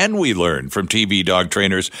what can we learn from TV dog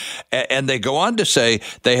trainers. And they go on to say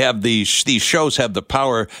they have these shows have the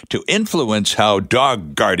power to influence how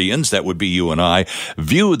dog guardians, that would be you and I,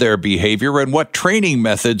 view their behavior and what training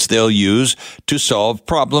methods they'll use to solve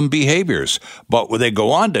problem behaviors. But they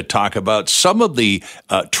go on to talk about some of the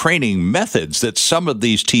training methods that some of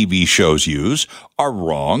these TV shows use are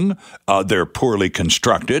wrong, they're poorly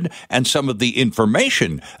constructed, and some of the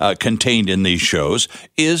information contained in these shows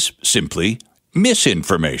is simply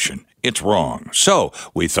misinformation. It's wrong. So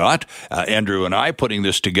we thought, Andrew and I, putting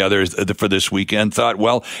this together for this weekend, thought,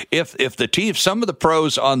 well, if some of the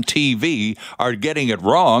pros on TV are getting it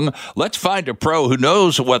wrong, let's find a pro who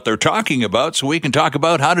knows what they're talking about so we can talk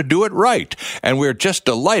about how to do it right. And we're just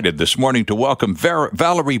delighted this morning to welcome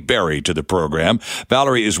Valerie Berry to the program.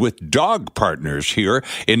 Valerie is with Dog Partners here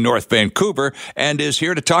in North Vancouver and is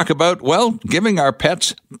here to talk about, well, giving our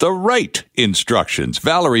pets the right instructions.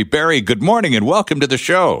 Valerie Berry, good morning and welcome to the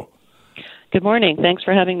show. Good morning. Thanks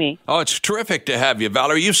for having me. Oh, it's terrific to have you,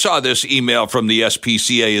 Valerie. You saw this email from the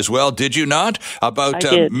SPCA as well, did you not? About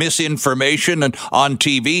misinformation on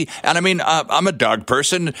TV. And I mean, I'm a dog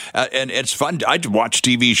person, and it's fun. I watch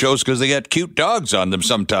TV shows because they got cute dogs on them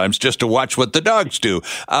sometimes just to watch what the dogs do.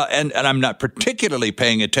 And I'm not particularly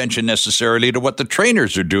paying attention necessarily to what the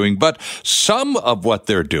trainers are doing, but some of what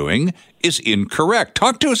they're doing is incorrect.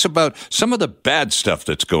 Talk to us about some of the bad stuff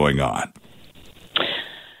that's going on.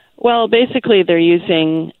 Well, basically, they're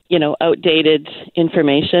using, outdated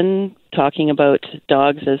information, talking about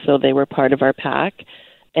dogs as though they were part of our pack.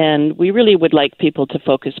 And we really would like people to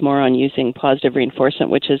focus more on using positive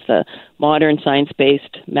reinforcement, which is the modern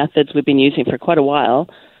science-based methods we've been using for quite a while.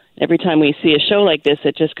 Every time we see a show like this,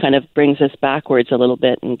 it just kind of brings us backwards a little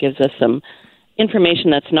bit and gives us some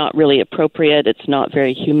information that's not really appropriate. It's not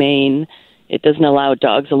very humane. It doesn't allow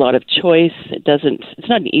dogs a lot of choice. It's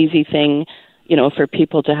not an easy thing, for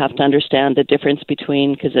people to have to understand the difference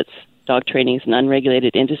between, because dog training is an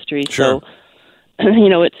unregulated industry. Sure.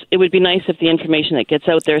 So, it would be nice if the information that gets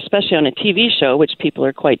out there, especially on a TV show, which people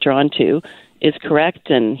are quite drawn to, is correct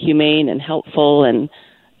and humane and helpful. And,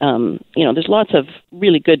 there's lots of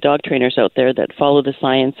really good dog trainers out there that follow the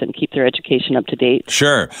science and keep their education up to date.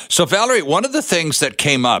 Sure. So, Valerie, one of the things that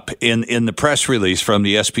came up in the press release from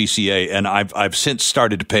the SPCA, and I've since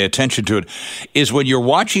started to pay attention to it, is when you're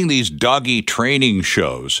watching these doggy training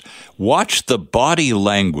shows, watch the body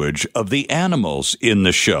language of the animals in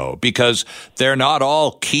the show, because they're not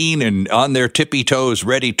all keen and on their tippy toes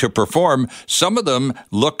ready to perform. Some of them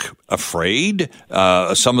look afraid.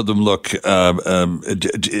 Some of them look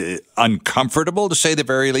uncomfortable, to say the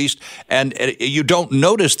very least. And you don't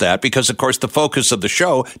notice that because, of course, the focus of the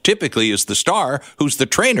show typically is the star, who's the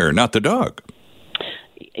trainer, not the dog.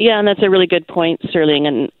 Yeah, and that's a really good point, Sterling.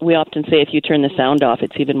 And we often say if you turn the sound off,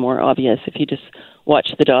 it's even more obvious if you just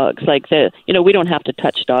watch the dogs. We don't have to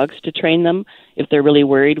touch dogs to train them. If they're really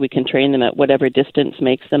worried, we can train them at whatever distance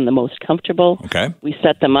makes them the most comfortable. Okay. We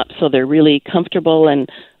set them up so they're really comfortable, and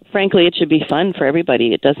frankly, it should be fun for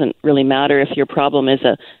everybody. It doesn't really matter if your problem is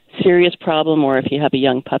a serious problem or if you have a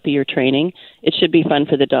young puppy you're training. It should be fun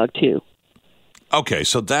for the dog, too. Okay,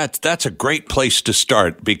 so that's a great place to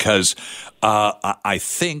start because I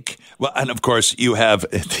think, well, and of course you have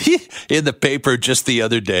in the paper just the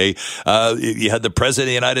other day, you had the President of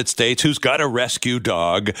the United States who's got a rescue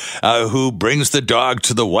dog, who brings the dog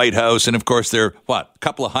to the White House. And of course there are, a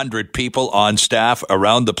couple of hundred people on staff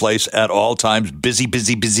around the place at all times, busy.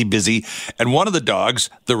 And one of the dogs,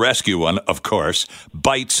 the rescue one, of course,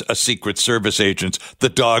 bites a Secret Service agent. The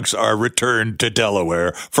dogs are returned to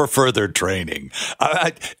Delaware for further training.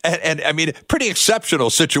 And I mean, pretty exceptional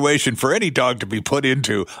situation for any dog to be put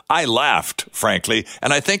into. I laughed, frankly,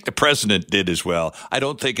 and I think the president did as well. I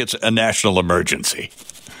don't think it's a national emergency.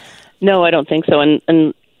 No, I don't think so.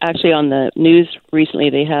 And actually on the news recently,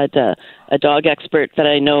 they had a dog expert that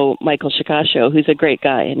I know, Michael Shikasho, who's a great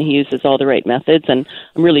guy, and he uses all the right methods. And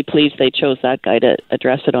I'm really pleased they chose that guy to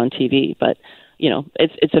address it on TV. But,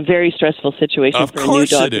 it's a very stressful situation for a new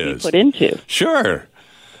dog to be put into. Sure.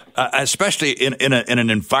 Especially in an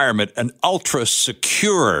environment, an ultra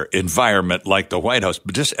secure environment like the White House.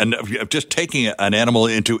 Just taking an animal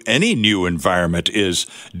into any new environment is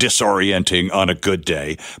disorienting on a good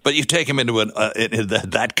day. But you take him into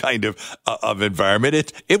that kind of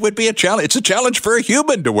environment, it would be a challenge. It's a challenge for a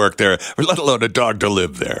human to work there, let alone a dog to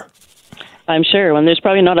live there. I'm sure. When there's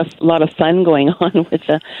probably not a lot of fun going on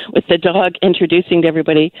with the dog introducing to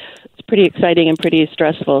everybody, it's pretty exciting and pretty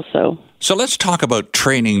stressful. So let's talk about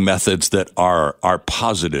training methods that are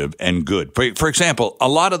positive and good. For example, a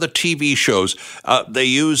lot of the TV shows they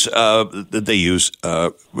use the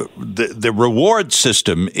reward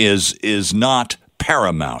system is not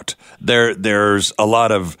paramount. There's a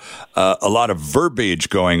lot of verbiage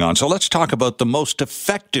going on. So let's talk about the most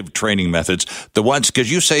effective training methods. The ones,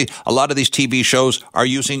 because you say a lot of these TV shows are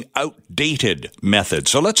using outdated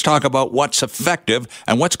methods. So let's talk about what's effective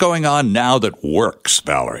and what's going on now that works,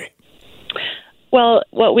 Valerie. Well,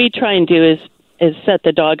 what we try and do is set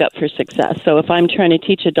the dog up for success. So if I'm trying to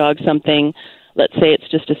teach a dog something, let's say it's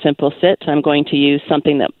just a simple sit, I'm going to use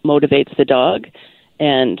something that motivates the dog.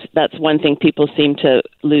 And that's one thing people seem to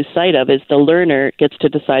lose sight of, is the learner gets to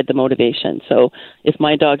decide the motivation. So if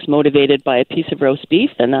my dog's motivated by a piece of roast beef,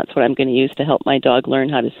 then that's what I'm going to use to help my dog learn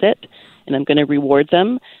how to sit. And I'm going to reward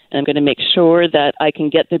them, and I'm going to make sure that I can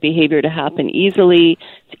get the behavior to happen easily.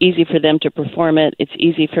 It's easy for them to perform it. It's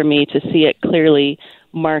easy for me to see it clearly,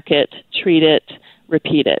 mark it, treat it,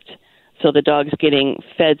 repeat it. So the dog's getting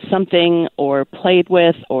fed something or played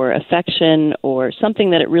with or affection or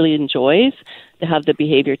something that it really enjoys to have the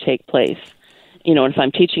behavior take place. You know, if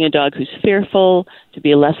I'm teaching a dog who's fearful to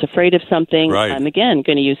be less afraid of something, right, I'm again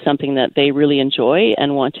going to use something that they really enjoy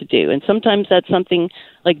and want to do. And sometimes that's something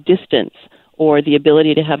like distance or the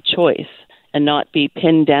ability to have choice and not be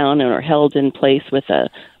pinned down or held in place with a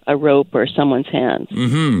rope or someone's hands.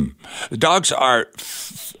 Mm-hmm. Dogs are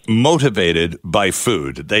motivated by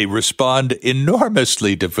food. They respond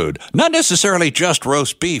enormously to food. Not necessarily just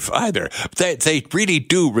roast beef either. They really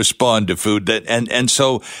do respond to food. And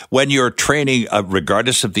so when you're training,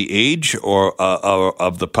 regardless of the age or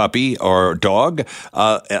of the puppy or dog,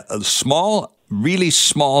 really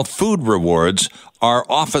small food rewards are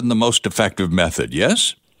often the most effective method,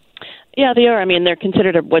 yes? Yeah, they are. I mean, they're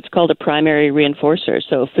considered what's called a primary reinforcer.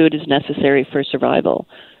 So food is necessary for survival.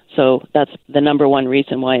 So that's the number one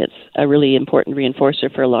reason why it's a really important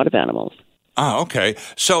reinforcer for a lot of animals. Okay.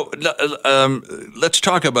 So let's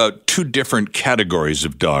talk about two different categories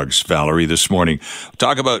of dogs, Valerie, this morning.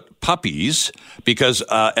 Talk about puppies, because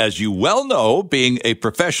as you well know, being a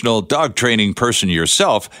professional dog training person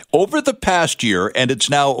yourself, over the past year, and it's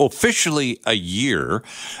now officially a year,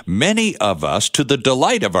 many of us, to the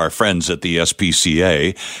delight of our friends at the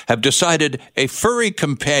SPCA, have decided a furry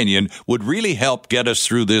companion would really help get us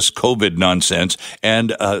through this COVID nonsense,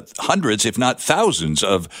 and hundreds, if not thousands,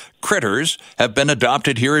 of critters have been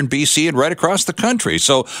adopted here in BC and right across the country.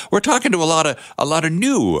 So we're talking to a lot of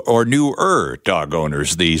new or newer dog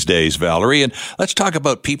owners these days, Valerie. And let's talk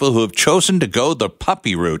about people who have chosen to go the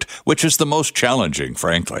puppy route, which is the most challenging,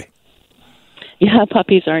 frankly. Yeah,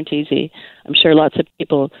 puppies aren't easy. I'm sure lots of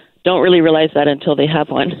people don't really realize that until they have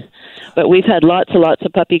one. But we've had lots and lots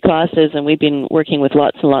of puppy classes, and we've been working with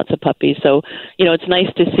lots and lots of puppies. So, you know, it's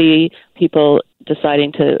nice to see people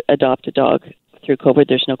deciding to adopt a dog through COVID.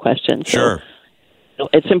 There's no question. Sure. So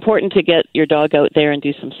it's important to get your dog out there and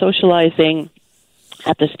do some socializing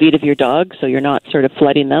at the speed of your dog, so you're not sort of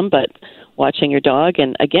flooding them, but watching your dog.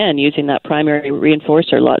 And again, using that primary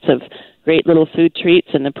reinforcer, lots of great little food treats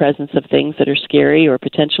in the presence of things that are scary or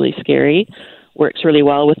potentially scary works really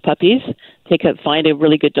well with puppies. Find a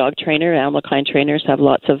really good dog trainer. Animal Kind trainers have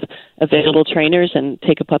lots of available trainers, and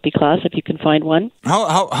take a puppy class if you can find one.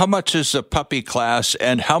 How much is a puppy class,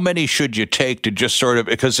 and how many should you take to just sort of,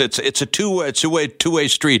 because it's a two-way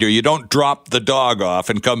street, or you don't drop the dog off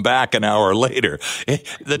and come back an hour later.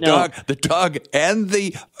 The dog and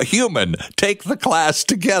the human take the class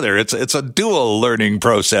together. It's a dual learning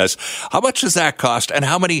process. How much does that cost, and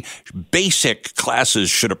how many basic classes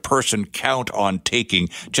should a person count on taking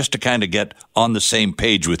just to kind of get on the same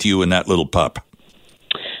page with you and that little pup?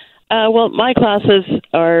 Well, my classes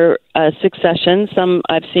are 6 sessions.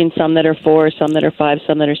 I've seen some that are 4, some that are 5,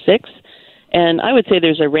 some that are 6. And I would say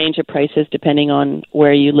there's a range of prices depending on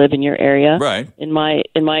where you live in your area. Right. In my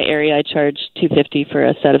area, I charge $250 for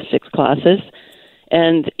a set of 6 classes.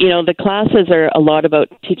 And, you know, the classes are a lot about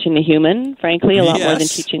teaching the human, frankly, a lot more than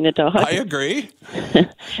teaching the dog. I agree.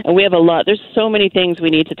 And we have there's so many things we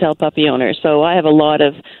need to tell puppy owners. So I have a lot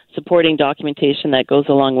of supporting documentation that goes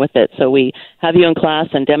along with it. So we have you in class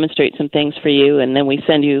and demonstrate some things for you, and then we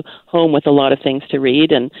send you home with a lot of things to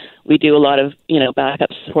read, and we do a lot of, backup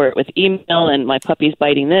support with email, and my puppy's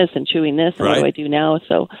biting this and chewing this, and what do I do now?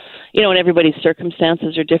 So, and everybody's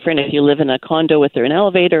circumstances are different. If you live in a condo with an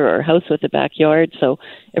elevator or a house with a backyard, so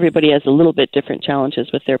everybody has a little bit different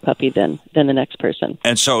challenges with their puppy than the next person.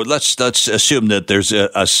 And so let's assume that there's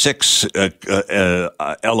a 6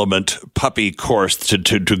 element puppy course to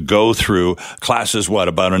go through. Classes,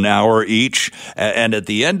 about an hour each, and at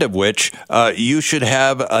the end of which you should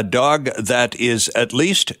have a dog that is at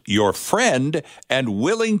least your friend and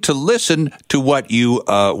willing to listen to what you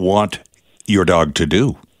want your dog to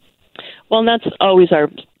do. Well, that's always our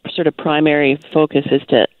sort of primary focus, is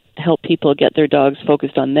to help people get their dogs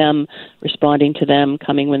focused on them, responding to them,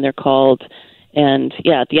 coming when they're called. And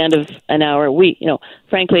at the end of an hour,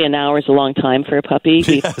 frankly, an hour is a long time for a puppy.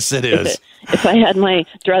 Yes, it is. If I had my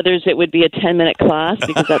druthers, it would be a 10-minute class,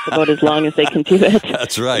 because that's about as long as they can do it.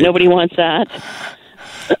 That's right. Nobody wants that.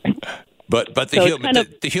 But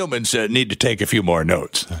the humans need to take a few more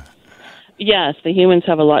notes. Yes, the humans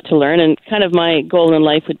have a lot to learn, and kind of my goal in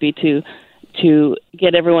life would be to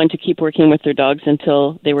get everyone to keep working with their dogs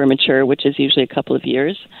until they were mature, which is usually a couple of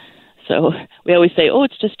years. So we always say,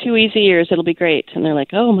 it's just 2 easy years, it'll be great. And they're like,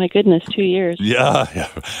 oh, my goodness, 2 years. Yeah.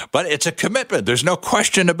 But it's a commitment. There's no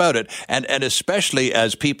question about it. And especially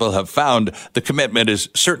as people have found, the commitment is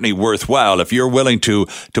certainly worthwhile. If you're willing to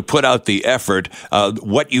put out the effort,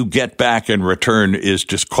 what you get back in return is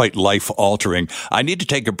just quite life-altering. I need to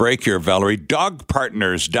take a break here, Valerie.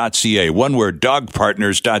 Dogpartners.ca. One word,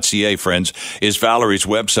 dogpartners.ca, friends, is Valerie's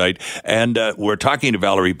website. And we're talking to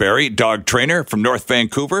Valerie Barry, dog trainer from North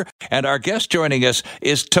Vancouver. And our guest joining us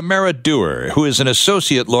is Tamara Dewar, who is an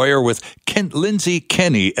associate lawyer with Lindsay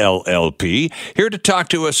Kenny, LLP, here to talk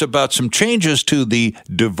to us about some changes to the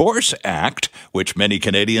Divorce Act, which many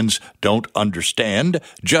Canadians don't understand,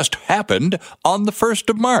 just happened on the 1st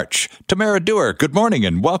of March. Tamara Dewar, good morning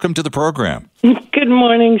and welcome to the program. Good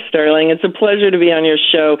morning, Sterling. It's a pleasure to be on your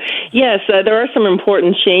show. Yes, there are some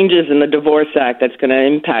important changes in the Divorce Act that's going to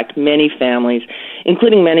impact many families,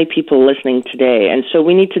 including many people listening today. And so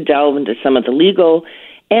we need to delve into some of the legal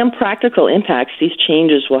and practical impacts these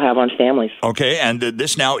changes will have on families. Okay, and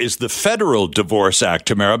this now is the Federal Divorce Act,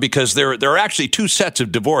 Tamara, because there are actually 2 sets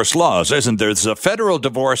of divorce laws, isn't there? There's a Federal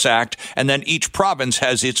Divorce Act, and then each province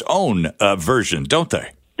has its own version, don't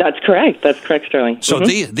they? That's correct. That's correct, Sterling. So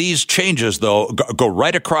these changes, though, go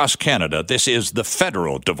right across Canada. This is the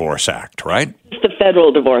Federal Divorce Act, right? It's the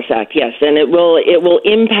Federal Divorce Act, yes, and it will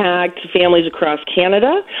impact families across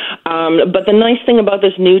Canada. But the nice thing about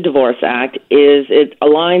this new Divorce Act is it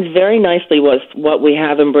aligns very nicely with what we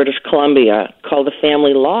have in British Columbia called the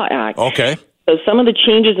Family Law Act. Okay. So some of the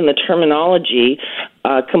changes in the terminology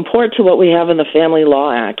comport to what we have in the Family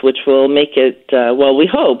Law Act, which will make it, we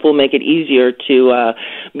hope will make it easier to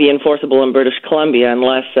be enforceable in British Columbia and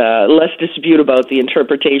less dispute about the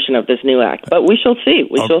interpretation of this new act. But we shall see.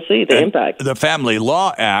 We shall see the impact. The Family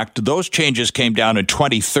Law Act, those changes came down in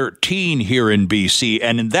 2013 here in BC.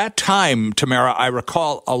 And in that time, Tamara, I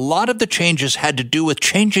recall a lot of the changes had to do with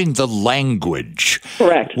changing the language.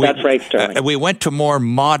 Correct. That's right, Sterling. We went to more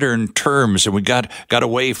modern terms, and we got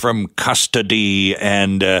away from custody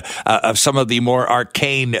and some of the more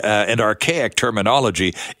arcane and archaic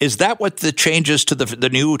terminology. Is that what the changes to the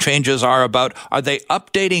new changes are about? Are they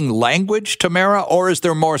updating language, Tamara, or is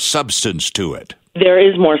there more substance to it? There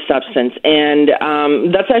is more substance, and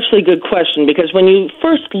that's actually a good question, because when you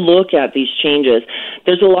first look at these changes,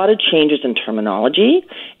 there's a lot of changes in terminology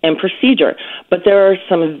and procedure, but there are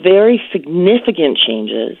some very significant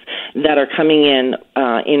changes that are coming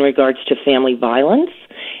in regards to family violence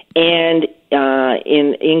and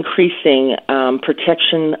in increasing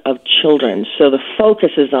protection of children. So the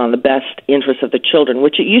focus is on the best interests of the children,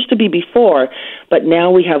 which it used to be before, but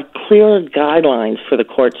now we have clearer guidelines for the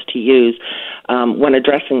courts to use when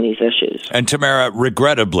addressing these issues. And Tamara,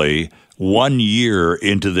 regrettably, 1 year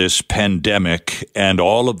into this pandemic and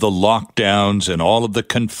all of the lockdowns and all of the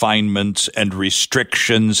confinements and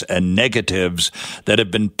restrictions and negatives that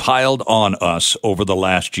have been piled on us over the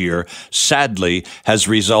last year, sadly, has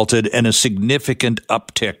resulted in a significant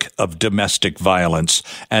uptick of domestic violence.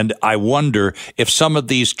 And I wonder if some of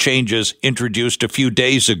these changes introduced a few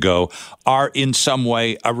days ago are in some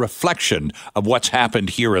way a reflection of what's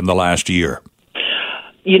happened here in the last year.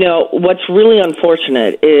 What's really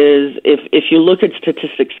unfortunate is if you look at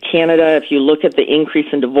Statistics Canada, if you look at the increase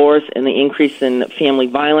in divorce and the increase in family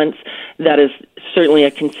violence, that is certainly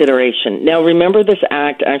a consideration. Now, remember, this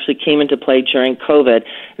act actually came into play during COVID,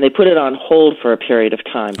 and they put it on hold for a period of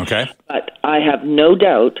time. Okay. But I have no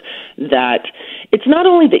doubt that it's not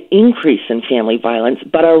only the increase in family violence,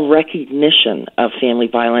 but our recognition of family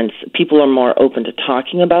violence. People are more open to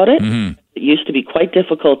talking about it. Mm-hmm. It used to be quite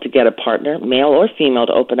difficult to get a partner, male or female,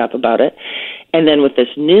 to open up about it. And then with this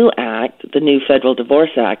new act, the new Federal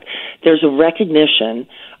Divorce Act, there's a recognition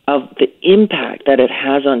of the impact that it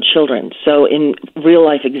has on children. So in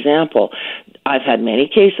real-life example, I've had many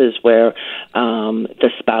cases where the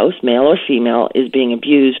spouse, male or female, is being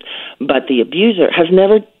abused, but the abuser has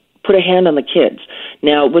never put a hand on the kids.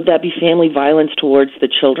 Now, would that be family violence towards the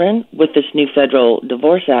children with this new Federal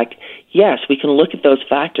Divorce Act? Yes, we can look at those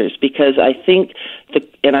factors, because I think,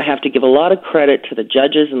 and I have to give a lot of credit to the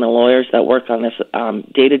judges and the lawyers that work on this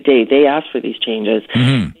day to day. They ask for these changes.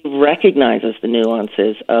 Mm-hmm. They recognize the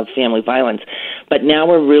nuances of family violence. But now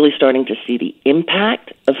we're really starting to see the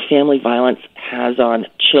impact of family violence has on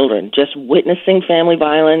children. Just witnessing family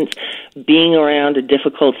violence, being around a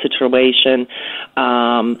difficult situation,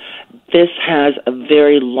 this has a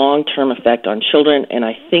very long-term effect on children, and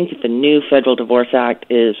I think the new Federal Divorce Act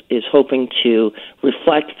is hoping to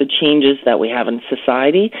reflect the changes that we have in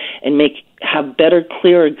society and have better,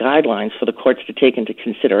 clearer guidelines for the courts to take into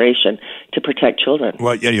consideration to protect children.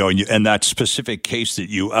 Well, and that specific case that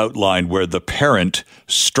you outlined where the parent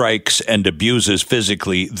strikes and abuses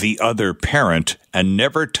physically the other parent and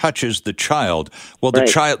never touches the child. Well,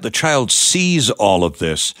 the child sees all of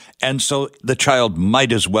this, and so the child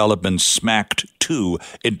might as well have been smacked too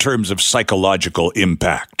in terms of psychological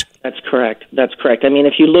impact. That's correct. I mean,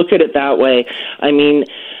 if you look at it that way,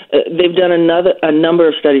 they've done a number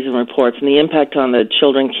of studies and reports, and the impact on the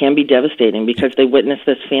children can be devastating because they witness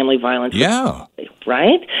this family violence. Yeah.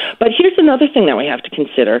 Right? But here's another thing that we have to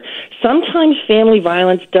consider. Sometimes family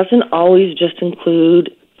violence doesn't always just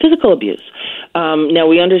include physical abuse. Now,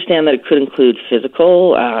 we understand that it could include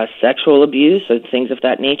physical, sexual abuse, or things of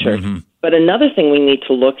that nature. Mm-hmm. But another thing we need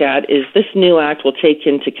to look at is this new act will take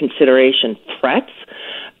into consideration threats,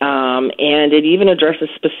 and it even addresses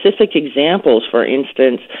specific examples, for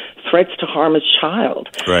instance, threats to harm a child,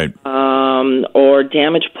 right, or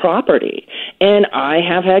damage property. And I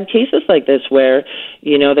have had cases like this where,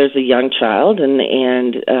 there's a young child and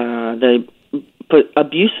the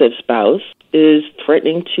abusive spouse is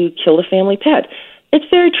threatening to kill a family pet. It's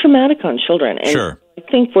very traumatic on children. And sure. I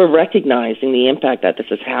think we're recognizing the impact that this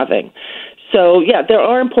is having. So, yeah, there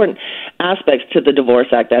are important aspects to the Divorce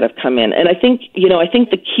Act that have come in. And I think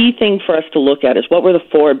the key thing for us to look at is what were the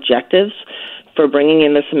 4 objectives for bringing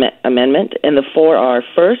in this amendment. And the 4 are,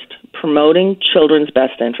 first, promoting children's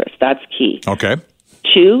best interests. That's key. Okay.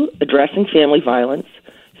 2, addressing family violence.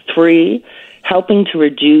 3, helping to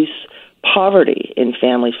reduce poverty in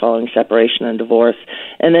families following separation and divorce.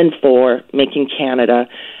 And then 4, making Canada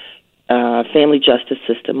family justice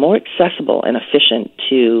system more accessible and efficient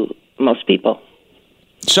to most people.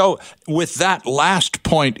 So with that last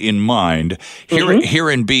point in mind, here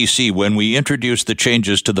in BC, when we introduced the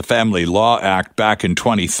changes to the Family Law Act back in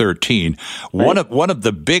 2013, one of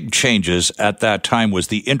the big changes at that time was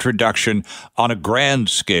the introduction on a grand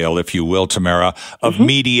scale, if you will, Tamara, of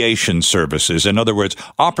mediation services. In other words,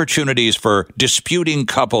 opportunities for disputing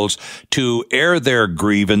couples to air their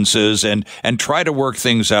grievances and try to work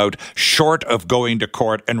things out short of going to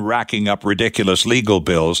court and racking up ridiculous legal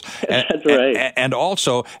bills. That's right. And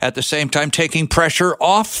also, at the same time, taking pressure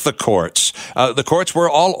off the courts. The courts were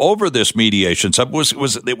all over this mediation. So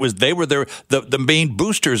they were the main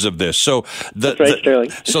boosters of this. So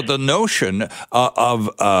the notion of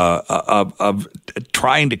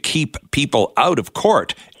trying to keep people out of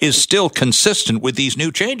court is still consistent with these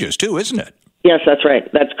new changes too, isn't it? Yes, that's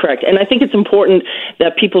right. That's correct. And I think it's important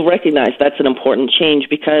that people recognize that's an important change,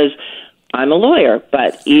 because I'm a lawyer,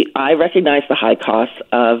 but I recognize the high costs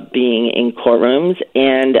of being in courtrooms.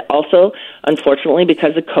 And also, unfortunately,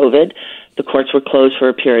 because of COVID, the courts were closed for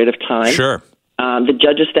a period of time. Sure. The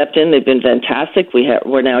judges stepped in. They've been fantastic.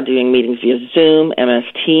 We're now doing meetings via Zoom, MS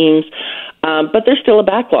Teams, but there's still a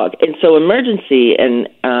backlog. And so emergency and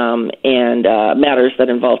matters that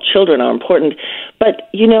involve children are important. But,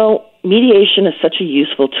 mediation is such a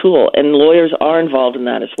useful tool, and lawyers are involved in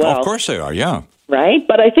that as well. Of course they are, yeah. Right?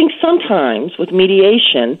 But I think sometimes with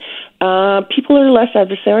mediation, people are less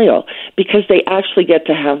adversarial because they actually get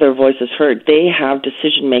to have their voices heard. They have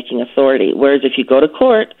decision-making authority, whereas if you go to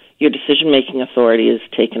court, your decision-making authority is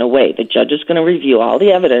taken away. The judge is going to review all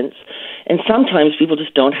the evidence, and sometimes people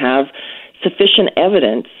just don't have sufficient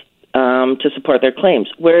evidence to support their claims.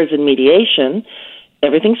 Whereas in mediation,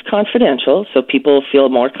 everything's confidential, so people feel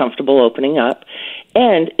more comfortable opening up,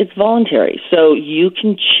 and it's voluntary. So you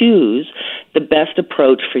can choose the best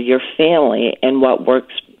approach for your family and what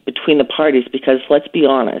works between the parties, because let's be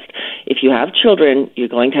honest, if you have children, you're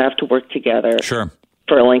going to have to work together. Sure.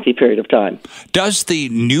 For a lengthy period of time.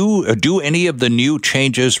 Do any of the new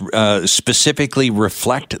changes specifically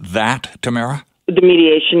reflect that, Tamara? The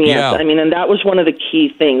mediation, yes. Yeah. I mean, and that was one of the key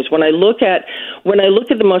things. When I look at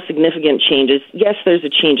the most significant changes, yes, there's a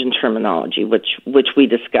change in terminology, which we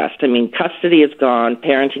discussed. I mean, custody is gone,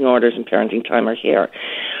 parenting orders and parenting time are here.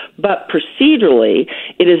 But procedurally,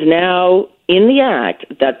 it is now in the Act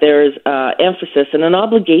that there is emphasis and an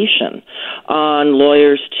obligation on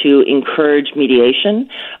lawyers to encourage mediation,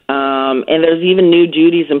 and there's even new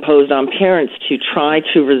duties imposed on parents to try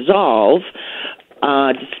to resolve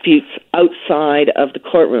disputes outside of the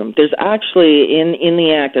courtroom. There's actually, in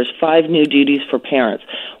the Act, there's 5 new duties for parents.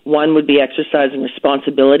 One would be exercising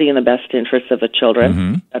responsibility in the best interests of the children.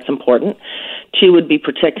 Mm-hmm. That's important. 2 would be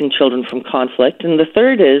protecting children from conflict. And the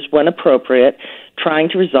third is, when appropriate, trying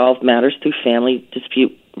to resolve matters through family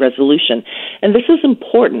dispute resolution. And this is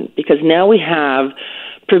important because now we have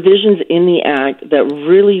provisions in the Act that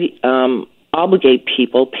really obligate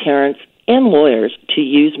people, parents, and lawyers to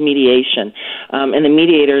use mediation. And the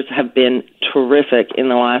mediators have been terrific in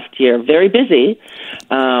the last year. Very busy,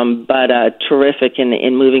 but terrific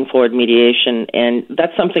in moving forward mediation. And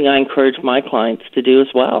that's something I encourage my clients to do as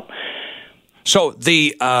well. So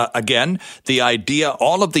the idea,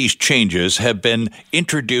 all of these changes have been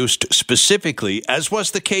introduced specifically, as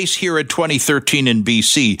was the case here in 2013 in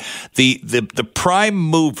BC. The prime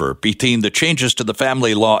mover between the changes to the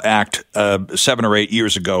Family Law Act 7 or 8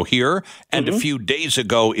 years ago here and a few days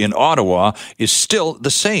ago in Ottawa is still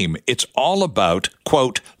the same. It's all about,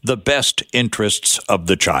 quote, the best interests of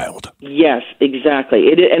the child. Yes,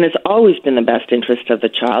 exactly. And it's always been the best interest of the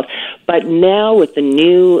child. But now with the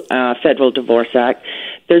new federal Divorce Act,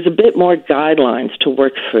 there's a bit more guidelines to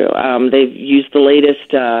work through. They've used the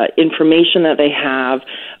latest information that they have,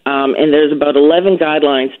 and there's about 11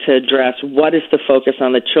 guidelines to address what is the focus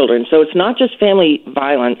on the children. So it's not just family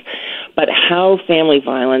violence, but how family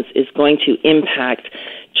violence is going to impact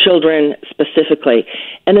children specifically.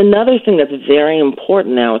 And another thing that's very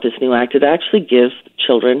important now with this new act, it actually gives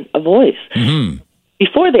children a voice. Mm-hmm.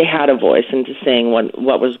 Before they had a voice into saying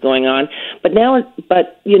what was going on, but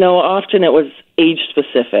often it was age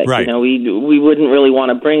specific. Right. We wouldn't really want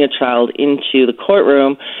to bring a child into the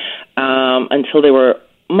courtroom until they were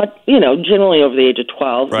generally over the age of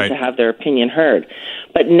 12, right, to have their opinion heard.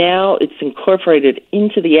 But now it's incorporated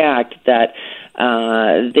into the act that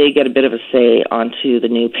they get a bit of a say onto the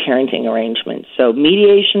new parenting arrangement. So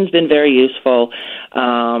mediation's been very useful,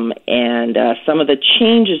 and some of the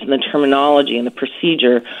changes in the terminology and the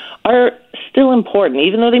procedure are still important.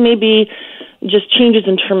 Even though they may be just changes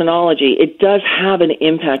in terminology, it does have an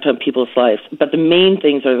impact on people's lives. But the main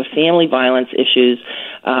things are the family violence issues,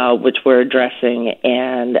 which we're addressing,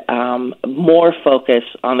 and more focus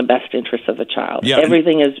on the best interests of the child. Yeah.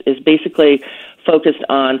 Everything is basically focused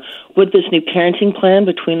on, would this new parenting plan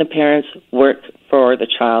between the parents work for the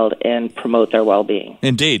child and promote their well-being.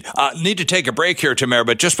 Indeed. Need to take a break here, Tamara,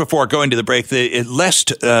 but just before going to the break,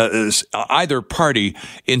 lest either party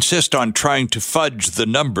insist on trying to fudge the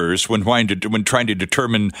numbers when trying to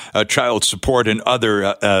determine child support and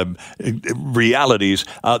other realities,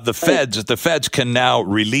 the feds can now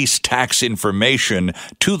release tax information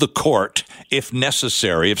to the court if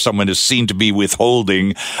necessary, if someone is seen to be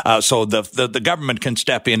withholding. So the government can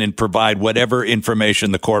step in and provide whatever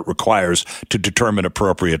information the court requires to determine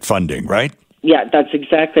appropriate funding, right? Yeah, that's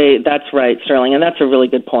right, Sterling, and that's a really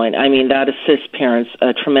good point. I mean, that assists parents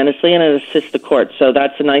tremendously, and it assists the court. So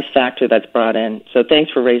that's a nice factor that's brought in. So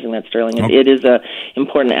thanks for raising that, Sterling. Okay. It is an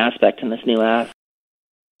important aspect in this new act.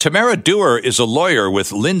 Tamara Dewar is a lawyer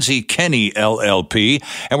with Lindsay Kenny, LLP,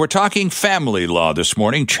 and we're talking family law this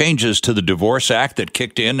morning, changes to the Divorce Act that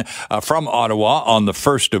kicked in from Ottawa on the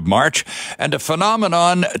 1st of March, and a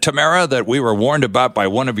phenomenon, Tamara, that we were warned about by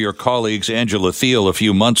one of your colleagues, Angela Thiel, a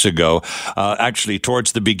few months ago, actually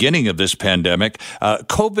towards the beginning of this pandemic,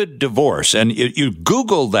 COVID divorce. And you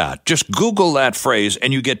Google that, just Google that phrase,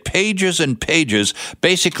 and you get pages and pages,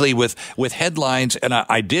 basically with headlines, and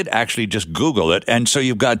I did actually just Google it, and so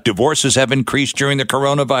you've got divorces have increased during the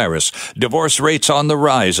coronavirus. Divorce rates on the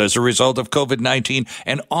rise as a result of COVID-19,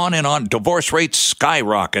 and on and on. Divorce rates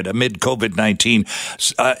skyrocket amid COVID-19.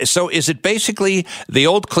 So is it basically the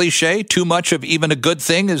old cliche, too much of even a good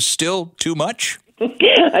thing is still too much?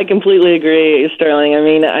 I completely agree, Sterling.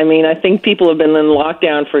 I mean, I think people have been in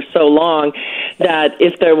lockdown for so long that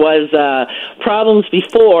if there was problems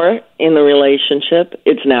before in the relationship,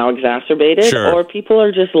 it's now exacerbated, Sure. or people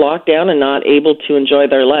are just locked down and not able to enjoy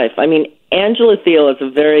their life. I mean, Angela Thiel is a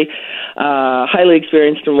very highly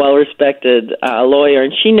experienced and well-respected lawyer,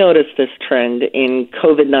 and she noticed this trend in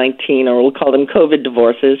COVID-19, or we'll call them COVID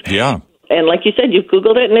divorces. Yeah. And like you said, you've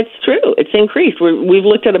Googled it, and it's true. It's increased. We've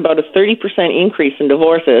looked at about a 30% increase in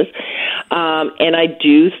divorces. And I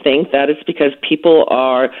do think that it's because people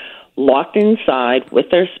are locked inside with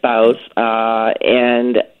their spouse,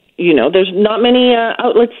 and there's not many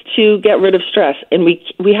outlets to get rid of stress, and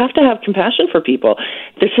we have to have compassion for people.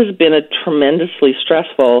 This has been a tremendously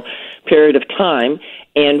stressful period of time,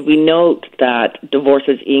 and we note that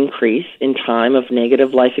divorces increase in time of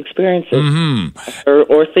negative life experiences,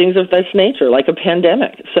 or things of this nature, like a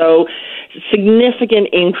pandemic. So, significant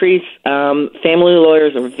increase. Family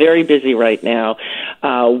lawyers are very busy right now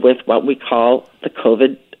with what we call the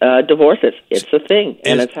COVID divorces. It's a thing,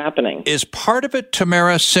 and it's happening. Is part of it,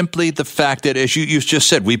 Tamara, simply the fact that, as you just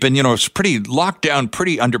said, we've been, it's pretty locked down,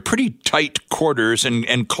 under pretty tight quarters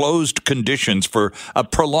and closed conditions for a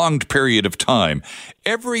prolonged period of time.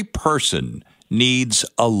 Every person needs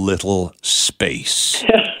a little space.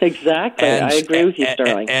 Exactly. I agree with you,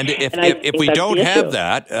 Sterling. And if we don't have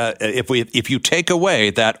that, if you take away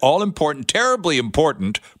that all-important, terribly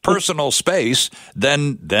important personal space,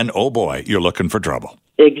 then oh boy, you're looking for trouble.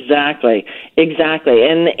 Exactly.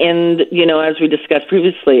 And as we discussed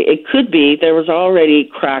previously, it could be there was already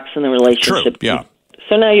cracks in the relationship. True, yeah.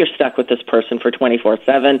 So now you're stuck with this person for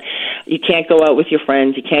 24/7. You can't go out with your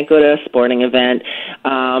friends. You can't go to a sporting event.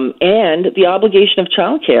 And the obligation of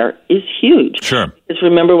childcare is huge. Sure. Because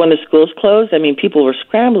remember when the schools closed, people were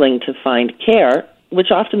scrambling to find care,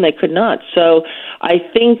 which often they could not. So I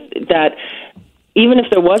think that even if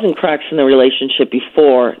there wasn't cracks in the relationship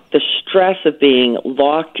before, the stress of being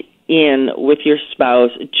locked in with your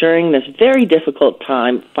spouse during this very difficult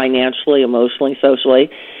time, financially, emotionally, socially,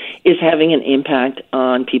 is having an impact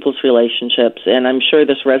on people's relationships. And I'm sure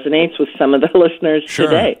this resonates with some of the listeners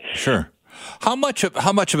today. Sure. How much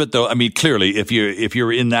of it, though? Clearly, if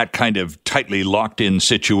you're in that kind of tightly locked in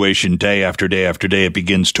situation day after day after day, it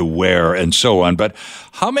begins to wear and so on. But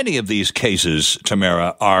how many of these cases,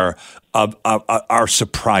 Tamara, are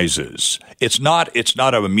surprises? It's not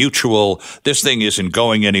a mutual, this thing isn't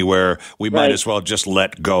going anywhere, we might as well just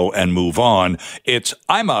let go and move on. It's,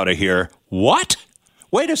 I'm out of here. What?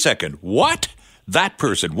 Wait a second. What? That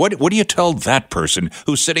person, what do you tell that person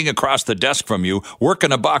who's sitting across the desk from you,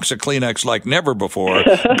 working a box of Kleenex like never before,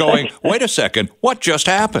 going, wait a second, what just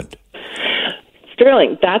happened?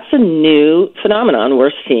 Sterling, that's a new phenomenon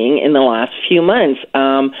we're seeing in the last few months.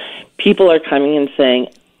 People are coming and saying,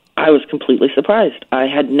 I was completely surprised. I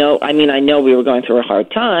know we were going through a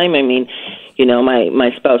hard time.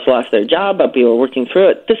 My spouse lost their job, but we were working through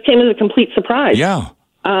it. This came as a complete surprise. Yeah.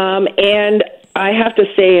 And I have to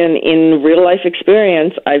say, in real life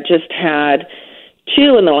experience, I've just had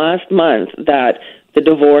 2 in the last month that the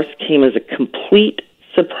divorce came as a complete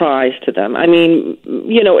surprise to them. And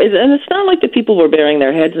it's not like the people were burying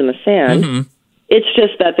their heads in the sand. Mm-hmm. It's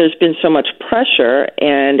just that there's been so much pressure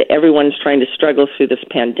and everyone's trying to struggle through this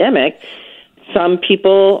pandemic. Some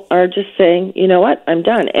people are just saying, you know what, I'm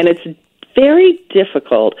done. And it's very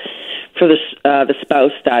difficult for the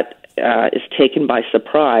spouse that is taken by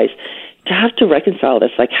surprise to have to reconcile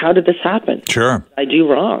this. Like, how did this happen? Sure. I do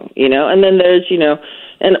wrong, And then there's,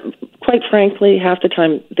 and quite frankly, half the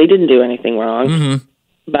time they didn't do anything wrong. Mm-hmm.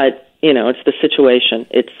 But, it's the situation.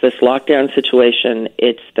 It's this lockdown situation.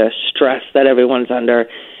 It's the stress that everyone's under.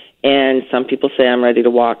 And some people say, I'm ready to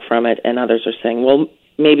walk from it. And others are saying, well,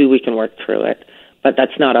 maybe we can work through it. But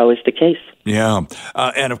that's not always the case. Yeah.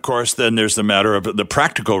 And of course, then there's the matter of the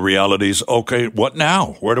practical realities. Okay, what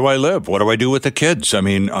now? Where do I live? What do I do with the kids?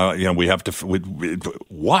 We have to,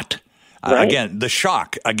 what? Right. Again, the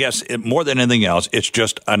shock, I guess, more than anything else, it's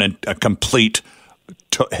just a complete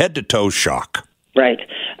head-to-toe shock. Right.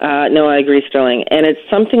 No, I agree, Sterling. And it's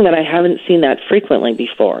something that I haven't seen that frequently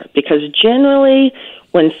before, because generally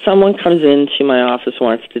when someone comes into my office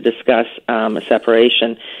wants to discuss a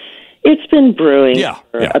separation, it's been brewing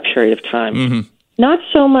for a period of time. Mm-hmm. Not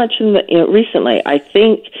so much recently. I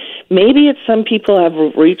think maybe it's some people have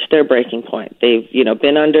reached their breaking point. They've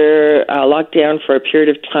been under lockdown for a period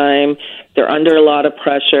of time. They're under a lot of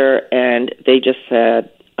pressure, and they just said,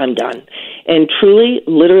 I'm done. And truly,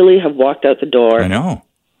 literally have walked out the door. I know.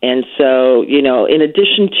 And so, in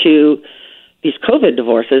addition to these COVID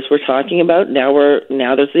divorces we're talking about, now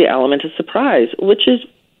there's the element of surprise, which is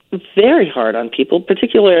very hard on people,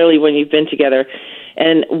 particularly when you've been together.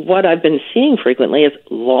 And what I've been seeing frequently is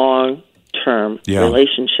long-term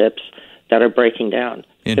relationships that are breaking down.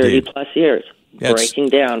 Indeed. 30-plus years. Breaking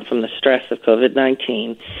down from the stress of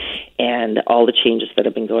COVID-19 and all the changes that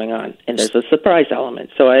have been going on. And there's a surprise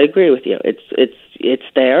element. So I agree with you. It's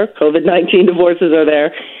there. COVID-19 divorces are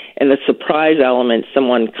there. And the surprise element,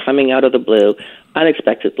 someone coming out of the blue,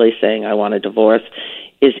 unexpectedly saying, I want a divorce,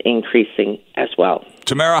 is increasing as well.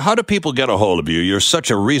 Tamara, how do people get a hold of you? You're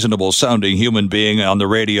such a reasonable-sounding human being on the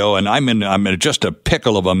radio, and I'm in just a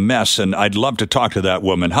pickle of a mess, and I'd love to talk to that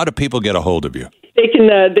woman. How do people get a hold of you?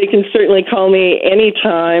 They can certainly call me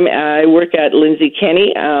anytime. I work at Lindsay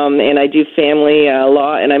Kenny, and I do family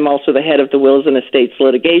law, and I'm also the head of the Wills and Estates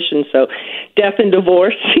litigation. So death and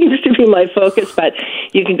divorce seems to be my focus, but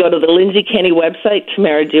you can go to the Lindsay Kenny website,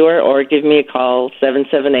 Tamara Dewar, or give me a call,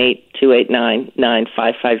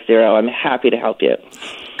 778-289-9550. I'm happy to help you.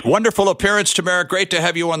 Wonderful appearance, Tamara. Great to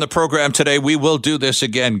have you on the program today. We will do this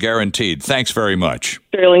again, guaranteed. Thanks very much.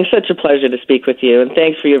 Sterling, such a pleasure to speak with you, and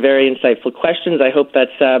thanks for your very insightful questions. I hope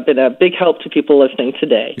that's been a big help to people listening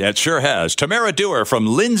today. Yeah, it sure has. Tamara Dewar from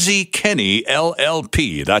Lindsay Kenny,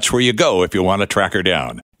 LLP. That's where you go if you want to track her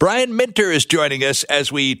down. Brian Minter is joining us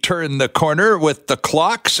as we turn the corner with the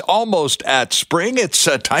clocks almost at spring. It's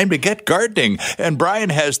time to get gardening. And Brian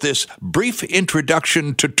has this brief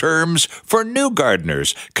introduction to terms for new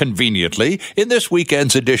gardeners, conveniently, in this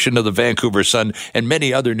weekend's edition of the Vancouver Sun and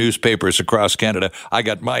many other newspapers across Canada. I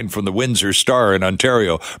got mine from the Windsor Star in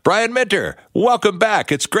Ontario. Brian Minter, welcome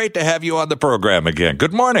back. It's great to have you on the program again.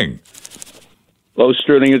 Good morning. Hello,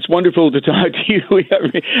 Sterling. It's wonderful to talk to you.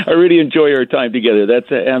 I really enjoy our time together.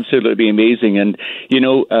 That's absolutely amazing. And,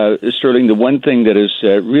 Sterling, the one thing that has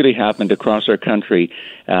really happened across our country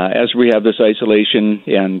as we have this isolation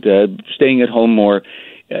and staying at home more,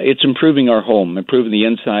 it's improving our home, improving the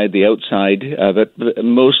inside, the outside, but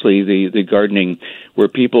mostly the gardening, where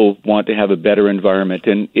people want to have a better environment.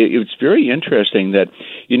 And it's very interesting that,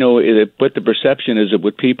 what the perception is of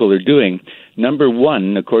what people are doing. Number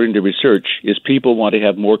one, according to research, is people want to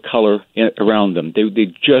have more color around them.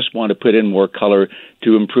 They just want to put in more color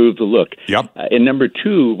to improve the look. Yep. And number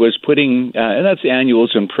two was putting, and that's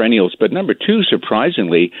annuals and perennials, but number two,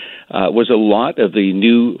 surprisingly, was a lot of the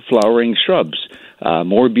new flowering shrubs.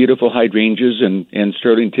 More beautiful hydrangeas, and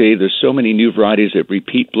Sterling, today there's so many new varieties that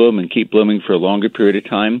repeat bloom and keep blooming for a longer period of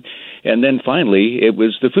time. And then finally, it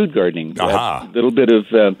was the food gardening. A little bit of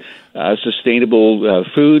sustainable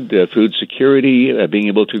food security, being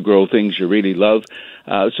able to grow things you really love.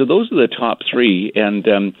 So those are the top three.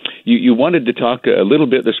 And you wanted to talk a little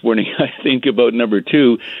bit this morning, I think, about number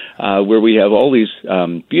two, where we have all these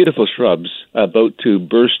beautiful shrubs about to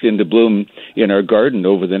burst into bloom in our garden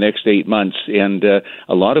over the next 8 months. And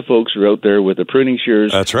a lot of folks are out there with the pruning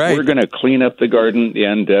shears. That's right. We're going to clean up the garden,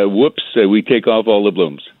 and we take off all the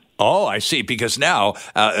blooms. Oh, I see. Because now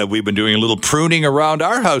we've been doing a little pruning around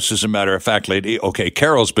our house, as a matter of fact, lately. Okay,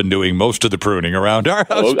 Carol's been doing most of the pruning around our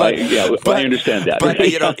house. I understand that. But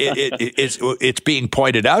it's being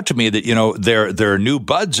pointed out to me that there are new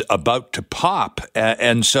buds about to pop,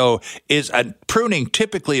 and so pruning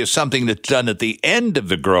typically is something that's done at the end of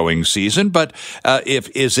the growing season. But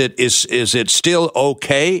is it still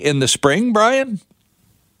okay in the spring, Brian?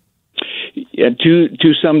 Yeah,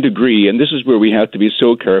 to some degree, and this is where we have to be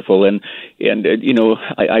so careful. And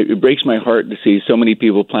it breaks my heart to see so many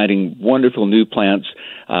people planting wonderful new plants.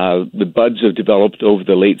 The buds have developed over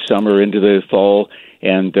the late summer into the fall,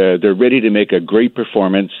 and they're ready to make a great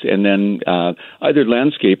performance. And then either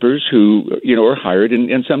landscapers who are hired,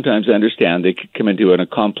 and sometimes I understand they come into a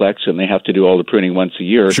complex and they have to do all the pruning once a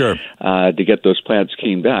year to get those plants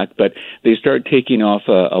cleaned back. But they start taking off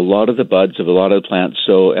a lot of the buds of a lot of the plants.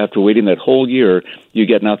 So after waiting that whole year, you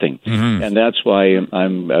get nothing. Mm-hmm. And that's why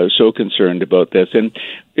I'm so concerned about this. And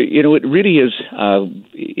it really is.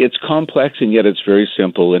 It's complex, and yet it's very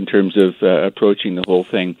simple in terms of approaching the whole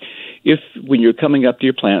thing. When you're coming up to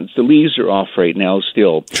your plants, the leaves are off right now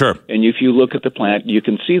still. Sure. And if you look at the plant, you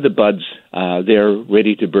can see the buds there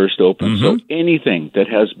ready to burst open. Mm-hmm. So anything that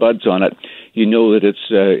has buds on it, you know that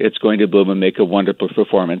it's going to bloom and make a wonderful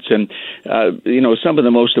performance. And some of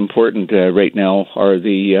the most important right now are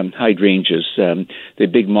the hydrangeas, the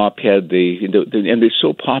big mop head, and they're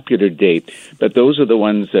so popular today. But those are the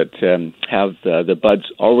ones that have the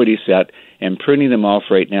buds already set. And pruning them off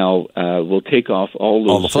right now will take off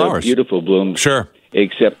all the flowers. Beautiful blooms. Sure.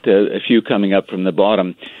 Except a few coming up from the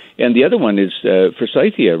bottom. And the other one is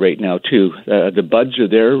forsythia right now, too. The buds are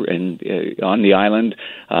there and on the island.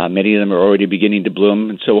 Many of them are already beginning to bloom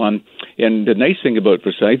and so on. And the nice thing about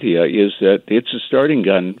Forsythia is that it's a starting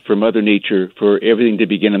gun for Mother Nature for everything to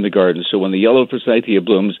begin in the garden. So when the yellow Forsythia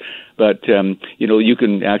blooms, but you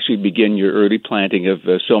can actually begin your early planting of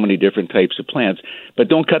so many different types of plants. But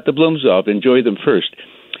don't cut the blooms off. Enjoy them first.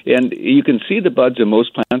 And you can see the buds in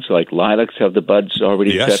most plants, like lilacs have the buds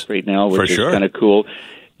already set right now, which is kind of cool.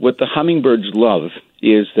 What the hummingbirds love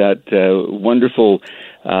is that wonderful,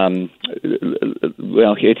 it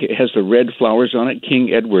has the red flowers on it,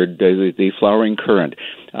 King Edward, the flowering currant.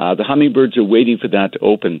 The hummingbirds are waiting for that to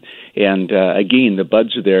open. And again, the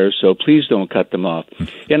buds are there, so please don't cut them off.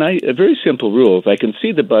 And a very simple rule, if I can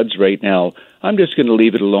see the buds right now, I'm just going to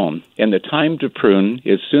leave it alone. And the time to prune,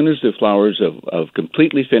 as soon as the flowers have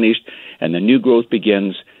completely finished and the new growth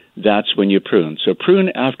begins, that's when you prune. So prune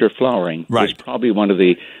after flowering is probably one of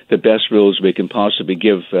the best rules we can possibly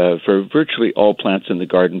give for virtually all plants in the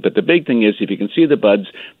garden. But the big thing is, if you can see the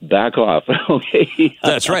buds, back off. Okay.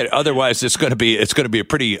 That's right. Otherwise, it's going to be a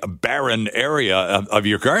pretty barren area of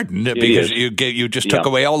your garden because you just took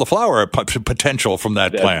away all the flower potential from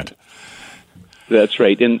that plant. That's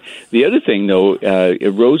right. And the other thing, though,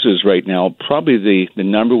 roses right now, probably the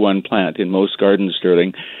number one plant in most gardens,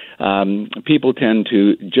 Sterling. People tend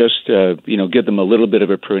to just, give them a little bit of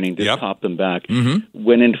a pruning to top them back. Mm-hmm.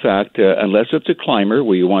 When in fact, unless it's a climber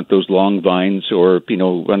where you want those long vines or,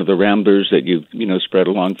 one of the ramblers that you spread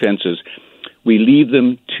along fences, we leave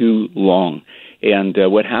them too long. And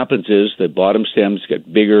what happens is the bottom stems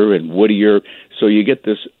get bigger and woodier, so you get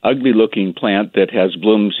this ugly-looking plant that has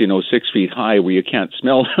blooms, 6 feet high where you can't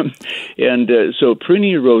smell them. And so pruning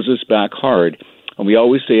your roses back hard. And we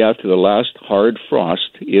always say after the last hard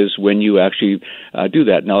frost is when you actually do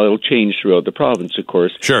that. Now, it'll change throughout the province, of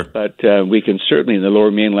course. Sure. But we can certainly, in the Lower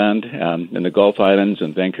Mainland, in the Gulf Islands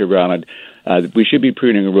and Vancouver Island, we should be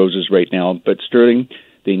pruning our roses right now. But, Sterling,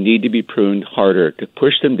 they need to be pruned harder to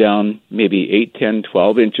push them down maybe 8, 10,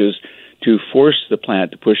 12 inches to force the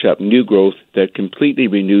plant to push up new growth that completely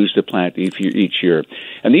renews the plant each year.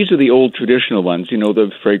 And these are the old traditional ones,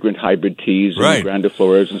 the fragrant hybrid teas and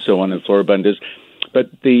grandifloras and so on and floribundas.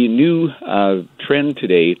 But the new trend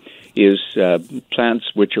today is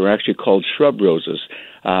plants which are actually called shrub roses.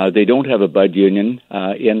 They don't have a bud union.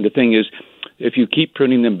 And the thing is, if you keep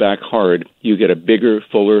pruning them back hard, you get a bigger,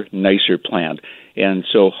 fuller, nicer plant. And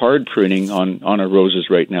so hard pruning on our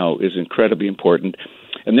roses right now is incredibly important.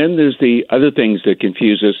 And then there's the other things that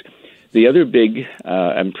confuse us. The other big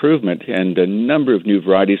improvement and a number of new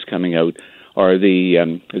varieties coming out are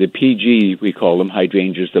the PG, we call them,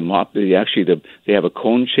 hydrangeas, the mop. They have a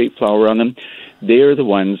cone-shaped flower on them. They're the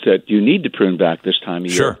ones that you need to prune back this time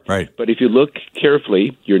of year. Sure, right. But if you look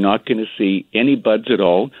carefully, you're not going to see any buds at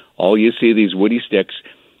all. All you see are these woody sticks.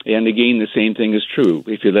 And again, the same thing is true.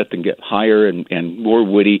 If you let them get higher and more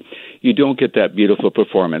woody, you don't get that beautiful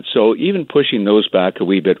performance. So even pushing those back a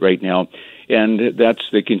wee bit right now, and that's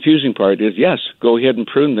the confusing part, is yes, go ahead and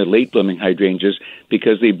prune the late-blooming hydrangeas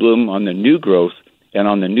because they bloom on the new growth and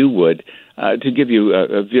on the new wood to give you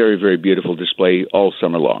a very, very beautiful display all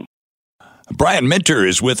summer long. Brian Minter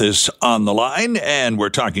is with us on the line, and we're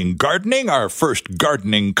talking gardening, our first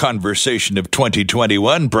gardening conversation of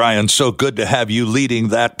 2021. Brian, so good to have you leading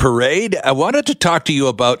that parade. I wanted to talk to you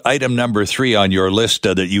about item number 3 on your list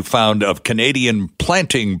that you found of Canadian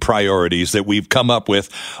planting priorities that we've come up with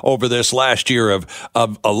over this last year of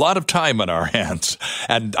a lot of time on our hands.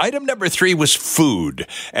 And item number 3 was food.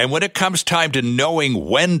 And when it comes time to knowing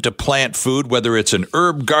when to plant food, whether it's an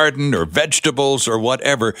herb garden or vegetables or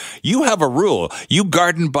whatever, you have a rule. You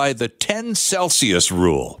garden by the 10 Celsius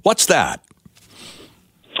rule. What's that?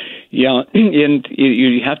 Yeah, and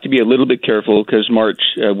you have to be a little bit careful because March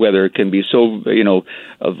weather can be so,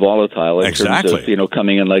 volatile in terms of,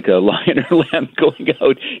 coming in like a lion or lamb going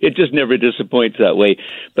out. It just never disappoints that way.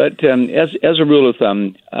 But as a rule of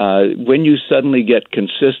thumb, when you suddenly get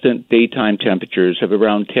consistent daytime temperatures of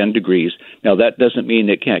around 10 degrees, now that doesn't mean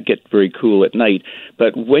it can't get very cool at night,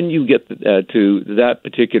 but when you get to that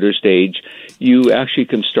particular stage, you actually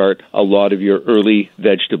can start a lot of your early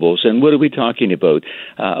vegetables. And what are we talking about?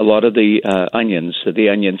 A lot of the onions, the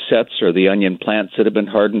onion sets or the onion plants that have been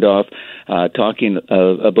hardened off, talking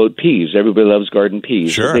about peas. Everybody loves garden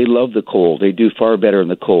peas. Sure. They love the cold. They do far better in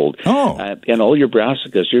the cold. Oh. And all your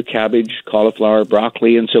brassicas, your cabbage, cauliflower,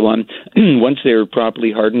 broccoli, and so on, once they're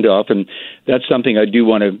properly hardened off, and that's something I do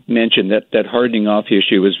want to mention, that hardening off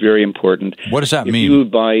issue is very important. What does that mean? If you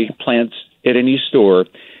buy plants at any store,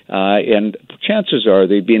 and chances are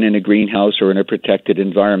they've been in a greenhouse or in a protected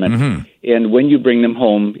environment. Mm-hmm. And when you bring them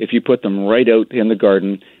home, if you put them right out in the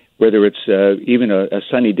garden, whether it's even a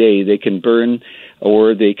sunny day, they can burn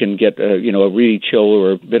or they can get a really chill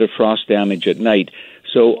or a bit of frost damage at night.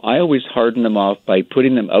 So I always harden them off by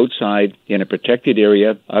putting them outside in a protected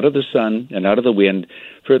area, out of the sun and out of the wind,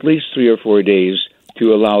 for at least 3 or 4 days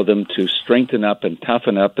to allow them to strengthen up and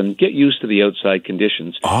toughen up and get used to the outside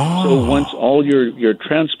conditions. Oh. So once all your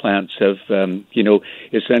transplants have,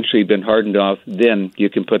 essentially been hardened off, then you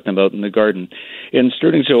can put them out in the garden. And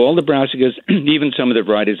Sterling, so all the brassicas, even some of the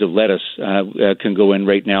varieties of lettuce can go in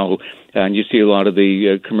right now. And you see a lot of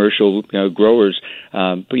the commercial growers,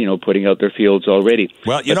 putting out their fields already.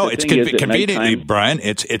 Well, it's conveniently, Brian.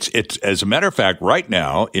 It's as a matter of fact, right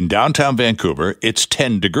now in downtown Vancouver, it's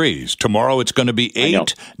 10 degrees. Tomorrow it's going to be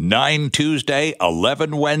 8, 9 Tuesday,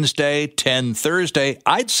 11 Wednesday, 10 Thursday.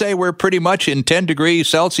 I'd say we're pretty much in 10 degrees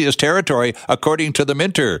Celsius territory, according to the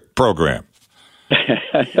Minter program.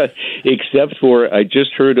 Except for, I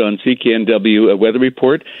just heard on CKNW a weather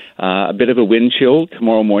report, a bit of a wind chill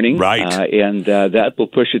tomorrow morning. Right. And that will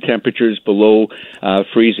push the temperatures below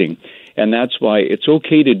freezing. And that's why it's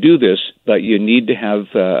okay to do this, but you need to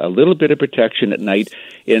have a little bit of protection at night.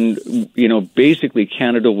 And, basically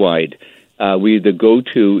Canada-wide, the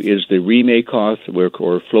go-to is the Remakoth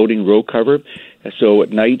or floating row cover. So at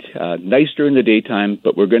night, nice during the daytime,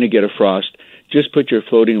 but we're going to get a frost. Just put your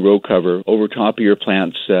floating row cover over top of your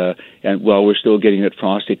plants, and while we're still getting that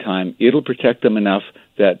frosty time, it'll protect them enough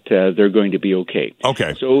that they're going to be okay.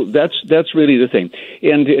 Okay. So that's really the thing.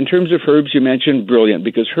 And in terms of herbs, you mentioned brilliant,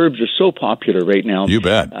 because herbs are so popular right now. You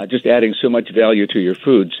bet. Just adding so much value to your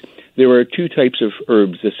foods. There are 2 types of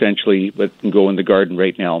herbs, essentially, that can go in the garden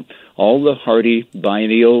right now. All the hardy,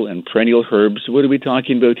 biennial, and perennial herbs. What are we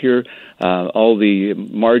talking about here? All the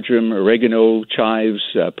marjoram, oregano, chives,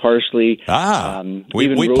 parsley.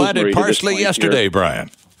 We planted parsley yesterday, Brian.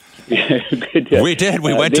 We did.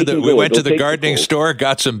 We went to the gardening store,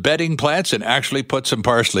 got some bedding plants, and actually put some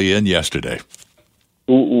parsley in yesterday.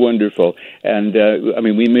 Wonderful. And,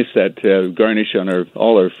 we miss that garnish on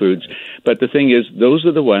all our foods. But the thing is, those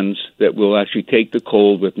are the ones that will actually take the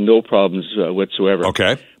cold with no problems whatsoever.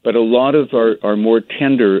 Okay. But a lot of our more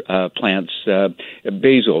tender plants,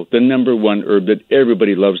 basil, the number one herb that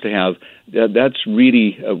everybody loves to have, that's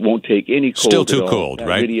really won't take any cold. Still too cold,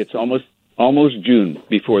 right? Really, it's almost June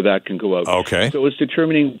before that can go out. Okay. So it's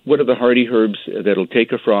determining what are the hardy herbs that'll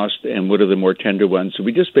take a frost and what are the more tender ones. So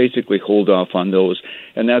we just basically hold off on those,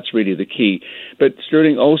 and that's really the key. But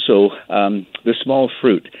Sterling, also, the small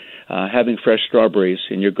fruit. Having fresh strawberries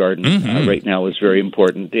in your garden right now is very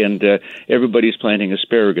important. And everybody's planting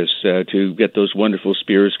asparagus to get those wonderful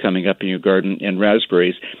spears coming up in your garden, and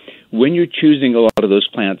raspberries. When you're choosing a lot of those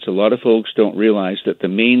plants, a lot of folks don't realize that the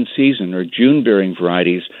main season or June-bearing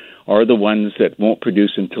varieties are the ones that won't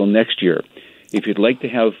produce until next year. If you'd like to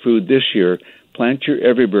have food this year, plant your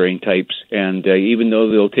every-bearing types, and even though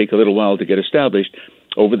they'll take a little while to get established,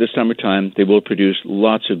 over the summertime, they will produce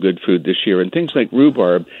lots of good food this year. And things like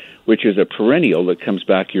rhubarb, which is a perennial that comes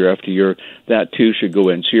back year after year, that too should go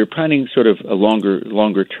in. So you're planning sort of a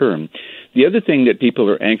longer term. The other thing that people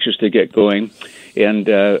are anxious to get going, and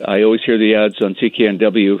I always hear the ads on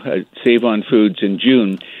CKNW, Save on Foods in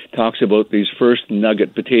June, talks about these first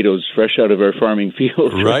nugget potatoes fresh out of our farming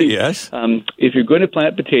fields. Right, yes. If you're going to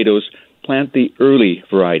plant potatoes, plant the early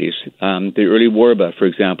varieties. The early Warba, for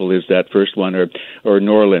example, is that first one, or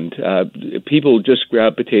Norland. People just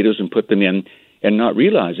grab potatoes and put them in, and not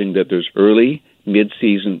realizing that there's early,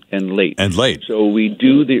 mid-season, and late. So we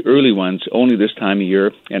do the early ones only this time of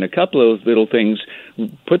year, and a couple of little things,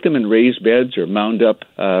 put them in raised beds or mound up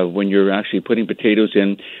when you're actually putting potatoes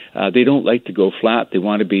in. They don't like to go flat. They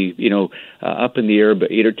want to be, up in the air,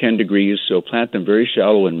 but 8 or 10 degrees, so plant them very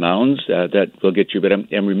shallow in mounds. That will get you a bit.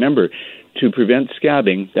 And remember, to prevent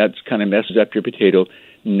scabbing, that kind of messes up your potato.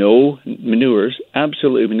 No manures,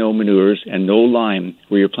 absolutely no manures, and no lime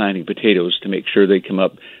where you're planting potatoes to make sure they come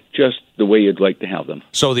up just the way you'd like to have them.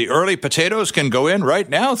 So the early potatoes can go in right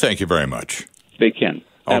now. Thank you very much. They can.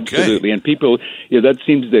 Okay. Absolutely. And people, that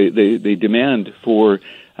seems the demand for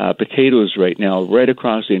potatoes right now, right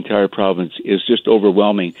across the entire province, is just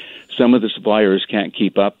overwhelming. Some of the suppliers can't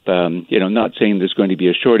keep up. Not saying there's going to be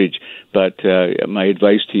a shortage, but my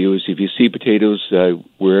advice to you is if you see potatoes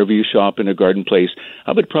wherever you shop in a garden place,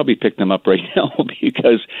 I would probably pick them up right now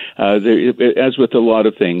because, as with a lot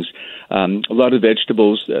of things, a lot of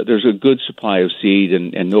vegetables, there's a good supply of seed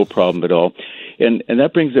and no problem at all. And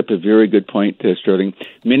that brings up a very good point, Sterling.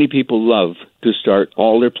 Many people love to start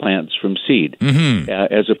all their plants from seed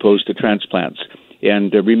as opposed to transplants.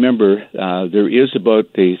 And remember, there is about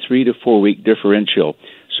a 3 to 4 week differential.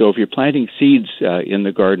 So if you're planting seeds in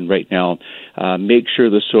the garden right now, make sure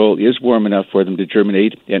the soil is warm enough for them to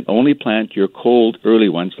germinate, and only plant your cold early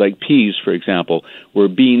ones, like peas, for example, where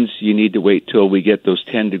beans you need to wait till we get those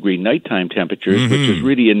 10-degree nighttime temperatures, which is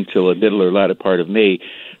really until the middle or latter part of May.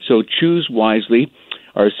 So choose wisely.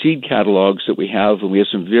 Our seed catalogs that we have, and we have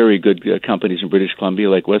some very good companies in British Columbia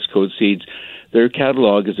like West Coast Seeds, their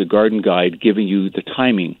catalog is a garden guide giving you the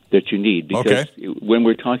timing that you need. Because when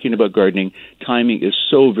we're talking about gardening, timing is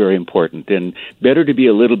so very important. And better to be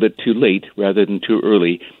a little bit too late rather than too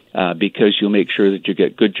early, because you'll make sure that you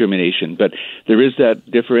get good germination. But there is that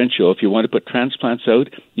differential. If you want to put transplants out,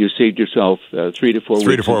 you saved yourself 3 to 4 weeks.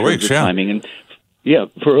 3 to 4 weeks, yeah. Timing. And yeah,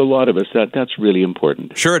 for a lot of us, that's really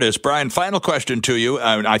important. Sure it is. Brian, final question to you.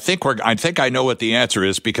 I think I know what the answer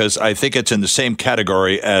is, because I think it's in the same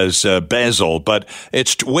category as basil, but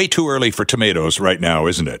it's way too early for tomatoes right now,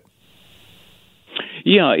 isn't it?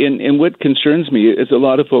 Yeah, and what concerns me is a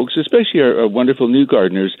lot of folks, especially our wonderful new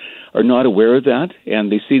gardeners, are not aware of that,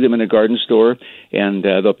 and they see them in a garden store, and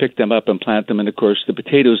they'll pick them up and plant them, and of course the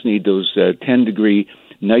potatoes need those 10-degree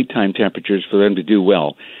nighttime temperatures for them to do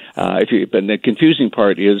well. But the confusing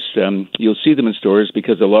part is you'll see them in stores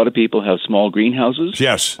because a lot of people have small greenhouses,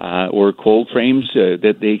 yes, or cold frames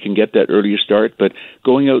that they can get that earlier start. But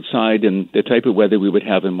going outside in the type of weather we would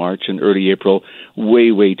have in March and early April,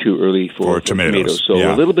 way too early for tomatoes. So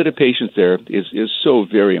a little bit of patience there is so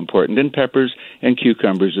very important, and peppers and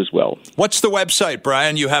cucumbers as well. What's the website,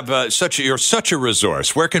 Brian? You have you're such a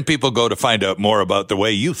resource. Where can people go to find out more about the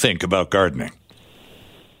way you think about gardening?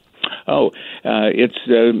 It's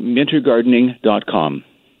mintergardening.com.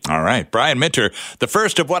 All right. Brian Minter, the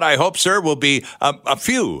first of what I hope, sir, will be a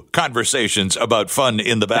few conversations about fun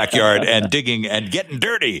in the backyard and digging and getting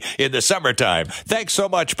dirty in the summertime. Thanks so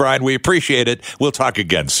much, Brian. We appreciate it. We'll talk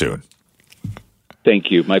again soon.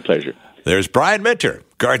 Thank you. My pleasure. There's Brian Minter,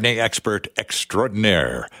 gardening expert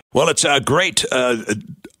extraordinaire. Well, it's a great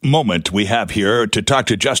moment we have here to talk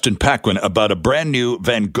to Justin Paquin about a brand new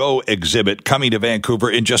Van Gogh exhibit coming to Vancouver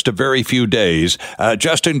in just a very few days.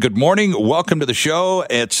 Justin, good morning. Welcome to the show.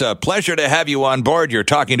 It's a pleasure to have you on board. You're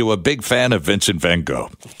talking to a big fan of Vincent Van Gogh.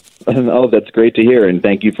 Oh, that's great to hear, and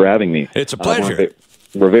thank you for having me. It's a pleasure.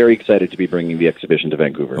 We're very excited to be bringing the exhibition to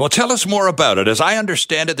Vancouver. Well, tell us more about it. As I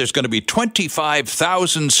understand it, there's going to be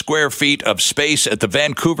 25,000 square feet of space at the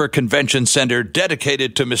Vancouver Convention Centre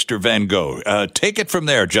dedicated to Mr. Van Gogh. Take it from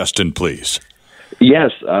there, Justin, please.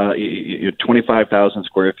 Yes, 25,000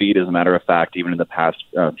 square feet. As a matter of fact, even in the past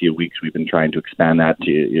few weeks, we've been trying to expand that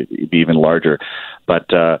to be even larger.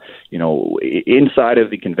 But, inside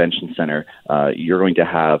of the convention center, you're going to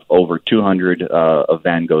have over 200 of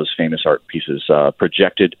Van Gogh's famous art pieces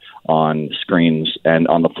projected on screens and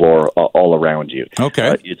on the floor all around you.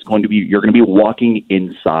 Okay. You're going to be walking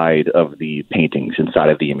inside of the paintings, inside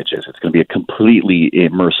of the images. It's going to be a completely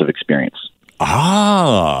immersive experience.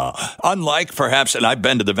 Unlike perhaps, and I've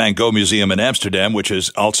been to the Van Gogh Museum in Amsterdam, which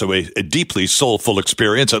is also a deeply soulful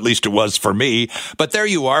experience, at least it was for me. But there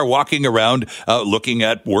you are walking around looking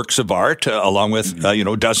at works of art along with,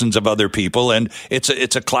 dozens of other people. And it's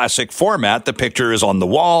a classic format. The picture is on the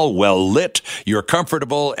wall, well lit, you're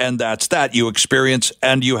comfortable, and that's that. You experience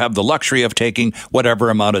and you have the luxury of taking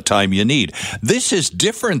whatever amount of time you need. This is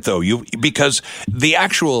different, though, because the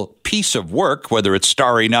actual piece of work, whether it's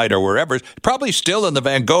Starry Night or wherever, probably still in the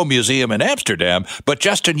Van Gogh Museum in Amsterdam, but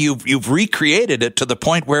Justin, you've recreated it to the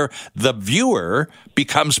point where the viewer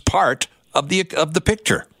becomes part of the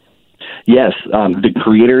picture. Yes, the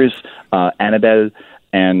creators, Annabelle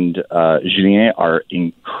and Julien, are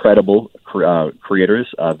incredible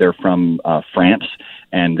creators. They're from France,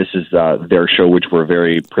 and this is their show, which we're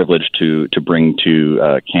very privileged to bring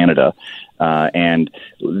to Canada. And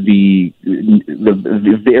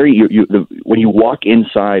when you walk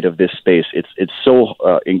inside of this space, it's so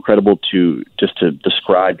incredible to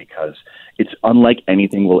describe, because it's unlike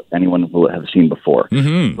anything anyone will have seen before.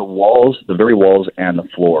 Mm-hmm. The very walls and the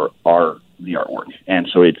floor are the artwork, and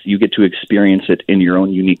so you get to experience it in your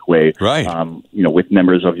own unique way. Right. With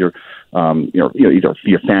members of your either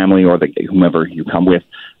your family or whomever you come with,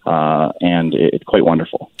 and it's quite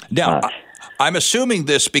wonderful. Now. I'm assuming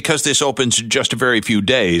this, because this opens in just a very few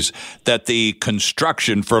days, that the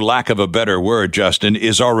construction, for lack of a better word, Justin,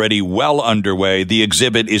 is already well underway. The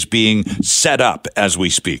exhibit is being set up as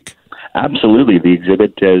we speak. Absolutely. The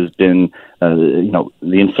exhibit has been, the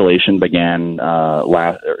installation began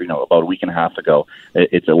about a week and a half ago.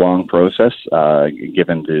 It's a long process,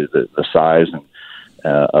 given the size and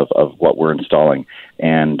of what we're installing,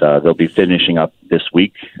 and they'll be finishing up this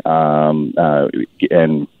week, and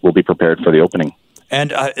we'll be prepared for the opening.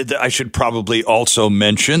 And I should probably also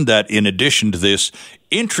mention that in addition to this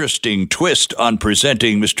interesting twist on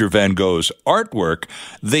presenting Mr. Van Gogh's artwork,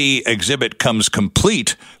 the exhibit comes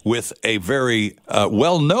complete with a very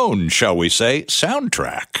well-known, shall we say,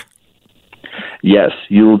 soundtrack. Yes,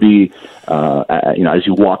 you will be, as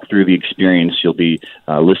you walk through the experience, you'll be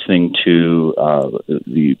listening to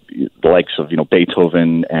the likes of,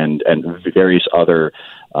 Beethoven and various other,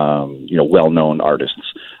 well-known artists,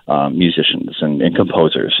 musicians and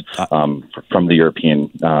composers from the European,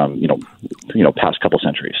 past couple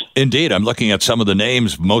centuries. Indeed, I'm looking at some of the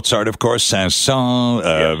names: Mozart, of course,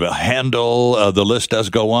 Saint-Saëns, Handel. The list does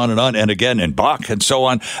go on, and again, and Bach, and so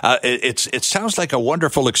on. It sounds like a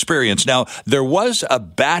wonderful experience. Now, there was a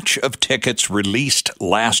batch of tickets released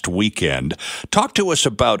last weekend. Talk to us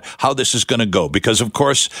about how this is going to go, because, of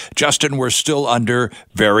course, Justin, we're still under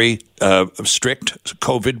very strict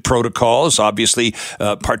COVID protocols. Obviously,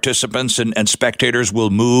 participants and spectators will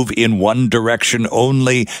move in one direction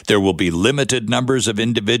only. There will be limited numbers of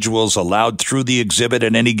individuals allowed through the exhibit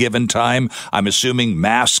at any given time. I'm assuming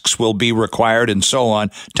masks will be required and so on.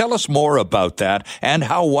 Tell us more about that and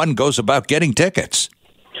how one goes about getting tickets.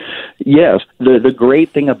 Yes, the great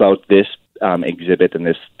thing about this exhibit and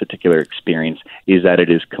this particular experience is that it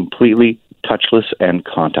is completely touchless and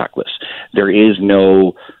contactless. There is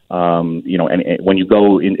no, and when you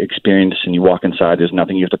go in experience and you walk inside, there's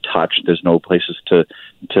nothing you have to touch. There's no places to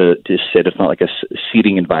sit. It's not like a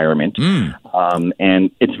seating environment.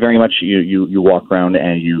 And it's very much you walk around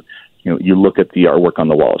and you look at the artwork on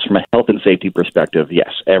the walls. From a health and safety perspective, yes,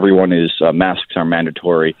 everyone is, masks are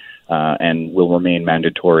mandatory and will remain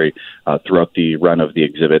mandatory throughout the run of the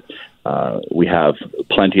exhibit. We have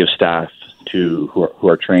plenty of staff who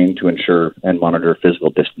are trained to ensure and monitor physical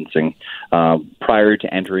distancing. Prior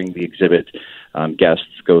to entering the exhibit,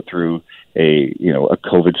 guests go through a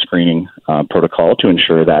COVID screening protocol to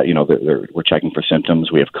ensure that we're checking for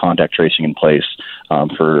symptoms. We have contact tracing in place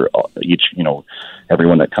for each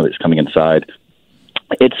everyone that is coming inside.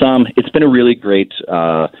 It's been a really great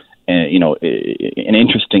an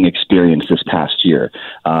interesting experience this past year,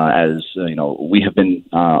 as we have been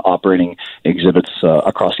operating exhibits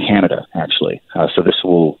across Canada, actually. So this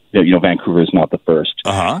will, Vancouver is not the first,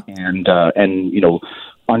 and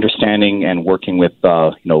understanding and working with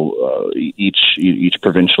each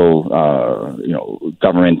provincial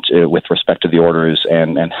government with respect to the orders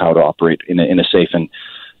and how to operate in a safe and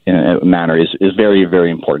manner is very, very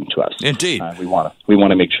important to us. Indeed, we want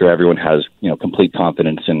to make sure everyone has complete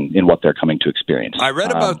confidence in what they're coming to experience. I read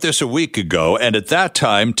about this a week ago, and at that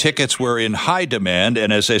time tickets were in high demand.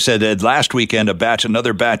 And as I said, last weekend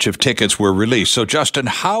another batch of tickets were released. So, Justin,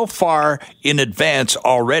 how far in advance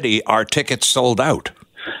already are tickets sold out?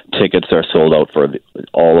 Tickets are sold out for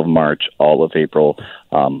all of March, all of April,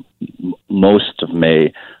 most of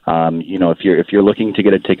May. If you're looking to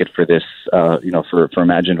get a ticket for this, for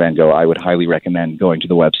Imagine Van Gogh, I would highly recommend going to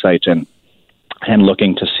the website and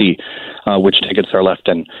looking to see which tickets are left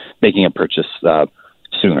and making a purchase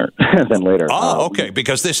sooner than later. Okay,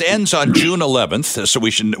 because this ends on June 11th, so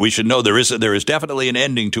we should know there is definitely an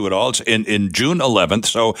ending to it all. It's in June 11th.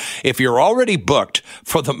 So if you're already booked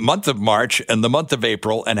for the month of March and the month of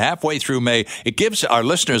April and halfway through May, it gives our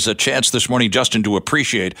listeners a chance this morning, Justin, to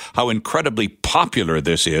appreciate how incredibly popular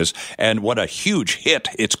this is and what a huge hit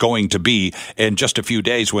it's going to be in just a few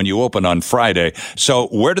days when you open on Friday. So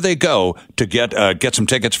where do they go to get some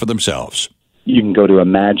tickets for themselves? You can go to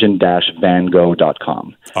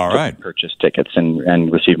imagine-vangogh.com. All right. To purchase tickets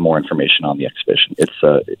and receive more information on the exhibition.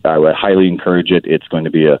 I would highly encourage it. It's going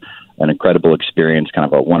to be an incredible experience, kind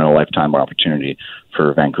of a one-in-a-lifetime opportunity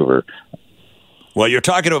for Vancouver. Well, you're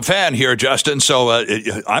talking to a fan here, Justin, so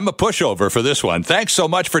I'm a pushover for this one. Thanks so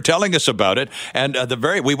much for telling us about it. And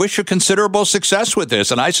we wish you considerable success with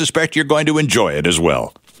this, and I suspect you're going to enjoy it as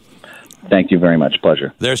well. Thank you very much.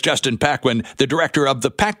 Pleasure. There's Justin Paquin, the director of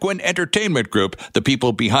the Paquin Entertainment Group, the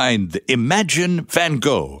people behind the Imagine Van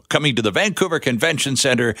Gogh, coming to the Vancouver Convention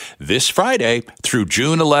Centre this Friday through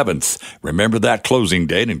June 11th. Remember that closing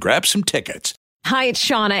date and grab some tickets. Hi, it's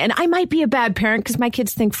Shauna, and I might be a bad parent because my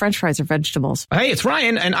kids think French fries are vegetables. Hey, it's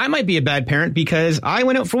Ryan, and I might be a bad parent because I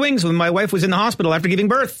went out for wings when my wife was in the hospital after giving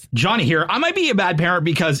birth. Johnny here. I might be a bad parent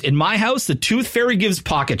because in my house, the tooth fairy gives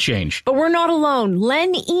pocket change. But we're not alone.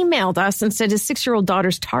 Len emailed us and said his 6-year-old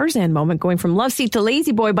daughter's Tarzan moment going from love seat to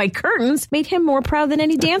lazy boy by curtains made him more proud than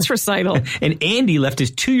any dance recital. And Andy left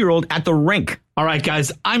his 2-year-old at the rink. All right,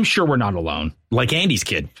 guys, I'm sure we're not alone. Like Andy's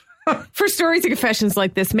kid. For stories and confessions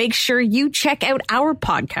like this, make sure you check out our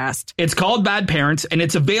podcast. It's called Bad Parents, and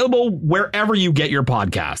it's available wherever you get your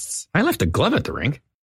podcasts. I left a glove at the rink.